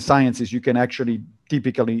within the sciences, you can actually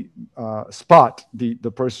typically spot the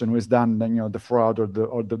person who has done the fraud or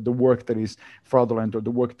the work that is fraudulent, or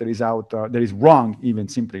the work that is out that is wrong. Even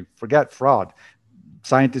simply forget fraud.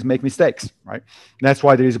 Scientists make mistakes, right? That's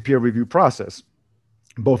why there is a peer review process,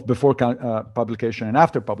 both before publication and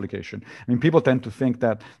after publication. I mean, people tend to think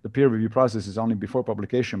that the peer review process is only before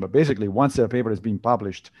publication, but basically once a paper has been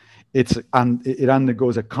published, it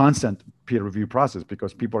undergoes a constant peer review process,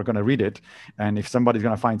 because people are going to read it, and if somebody's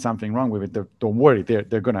going to find something wrong with it, don't worry,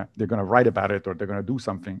 they're going to write about it, or they're going to do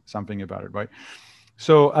something about it, right?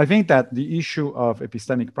 So I think that the issue of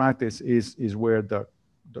epistemic practice is where the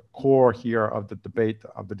core here of the debate,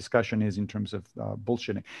 of the discussion, is in terms of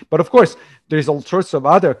bullshitting. But of course, there's all sorts of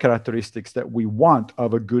other characteristics that we want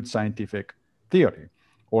of a good scientific theory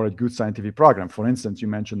or a good scientific program. For instance, you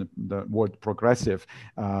mentioned the word progressive.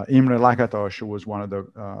 Imre Lakatos, who was one of the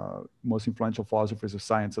most influential philosophers of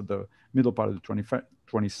science at the middle part of the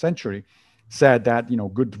 20th century, said that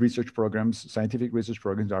good research programs, scientific research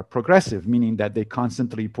programs, are progressive, meaning that they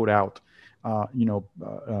constantly put out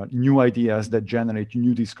new ideas that generate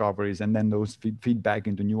new discoveries, and then those feed back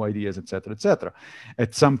into new ideas, et cetera, et cetera.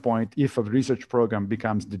 At some point, if a research program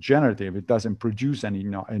becomes degenerative, it doesn't produce any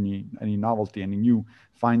novelty, any new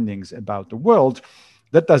findings about the world,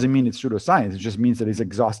 that doesn't mean it's pseudoscience. It just means that it's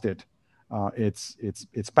exhausted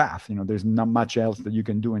its path. There's not much else that you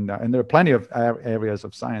can do in that. And there are plenty of areas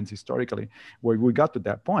of science historically where we got to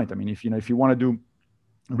that point. I mean, if you want to do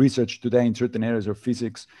research today in certain areas of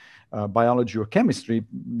physics, biology, or chemistry,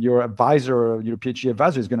 your advisor, or your PhD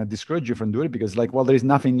advisor, is going to discourage you from doing it, because there's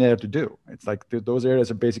nothing there to do. It's like those areas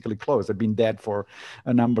are basically closed. They've been dead for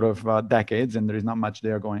a number of decades, and there is not much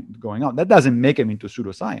there going on. That doesn't make them into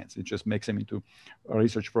pseudoscience. It just makes them into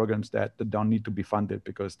research programs that don't need to be funded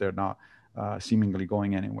because they're not seemingly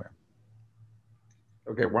going anywhere.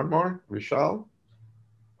 Okay, one more, Vishal.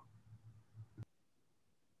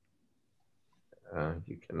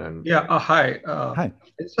 You can Yeah, hi. Hi.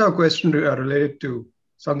 I just have a question related to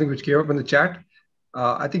something which came up in the chat.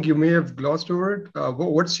 I think you may have glossed over it.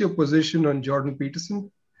 What's your position on Jordan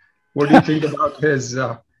Peterson? What do you think about his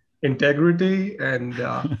integrity? And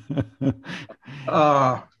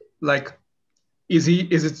is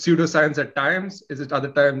it pseudoscience at times? Is it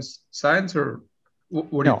other times science, or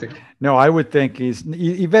what do you think? No, I would think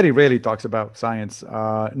he very rarely talks about science.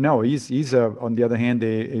 No, he's on the other hand,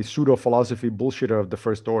 a pseudo philosophy bullshitter of the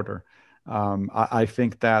first order. I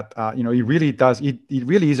think that he really does. He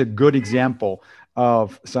really is a good example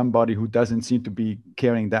of somebody who doesn't seem to be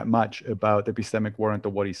caring that much about the epistemic warrant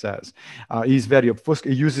of what he says. He's very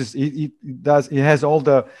obfuscated. He has all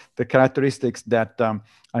the characteristics that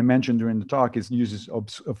I mentioned during the talk. He uses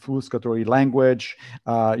obfuscatory language.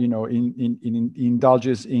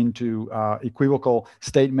 Indulges into equivocal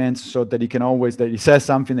statements, so that he can always that he says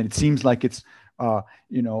something and it seems like it's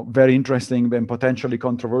very interesting and potentially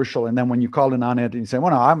controversial, and then when you call in on it and you say,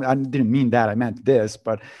 well, no, I didn't mean that, I meant this,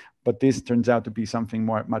 but this turns out to be something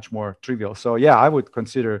much more trivial. So yeah, I would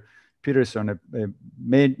consider Peterson a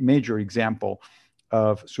major example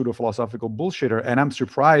of pseudo-philosophical bullshitter, and I'm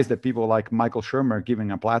surprised that people like Michael Shermer are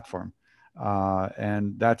giving a platform.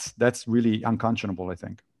 And that's really unconscionable, I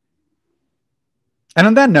think. And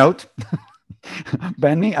on that note,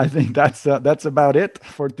 Benny, I think that's about it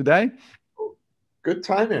for today. Good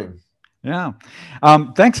timing. Yeah.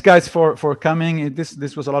 Thanks, guys, for coming.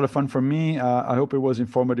 This was a lot of fun for me. I hope it was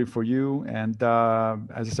informative for you. And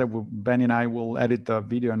as I said, Benny and I will edit the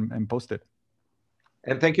video and post it.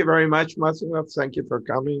 And thank you very much, Massimo. Thank you for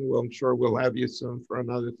coming. Well, I'm sure we'll have you soon for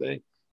another thing.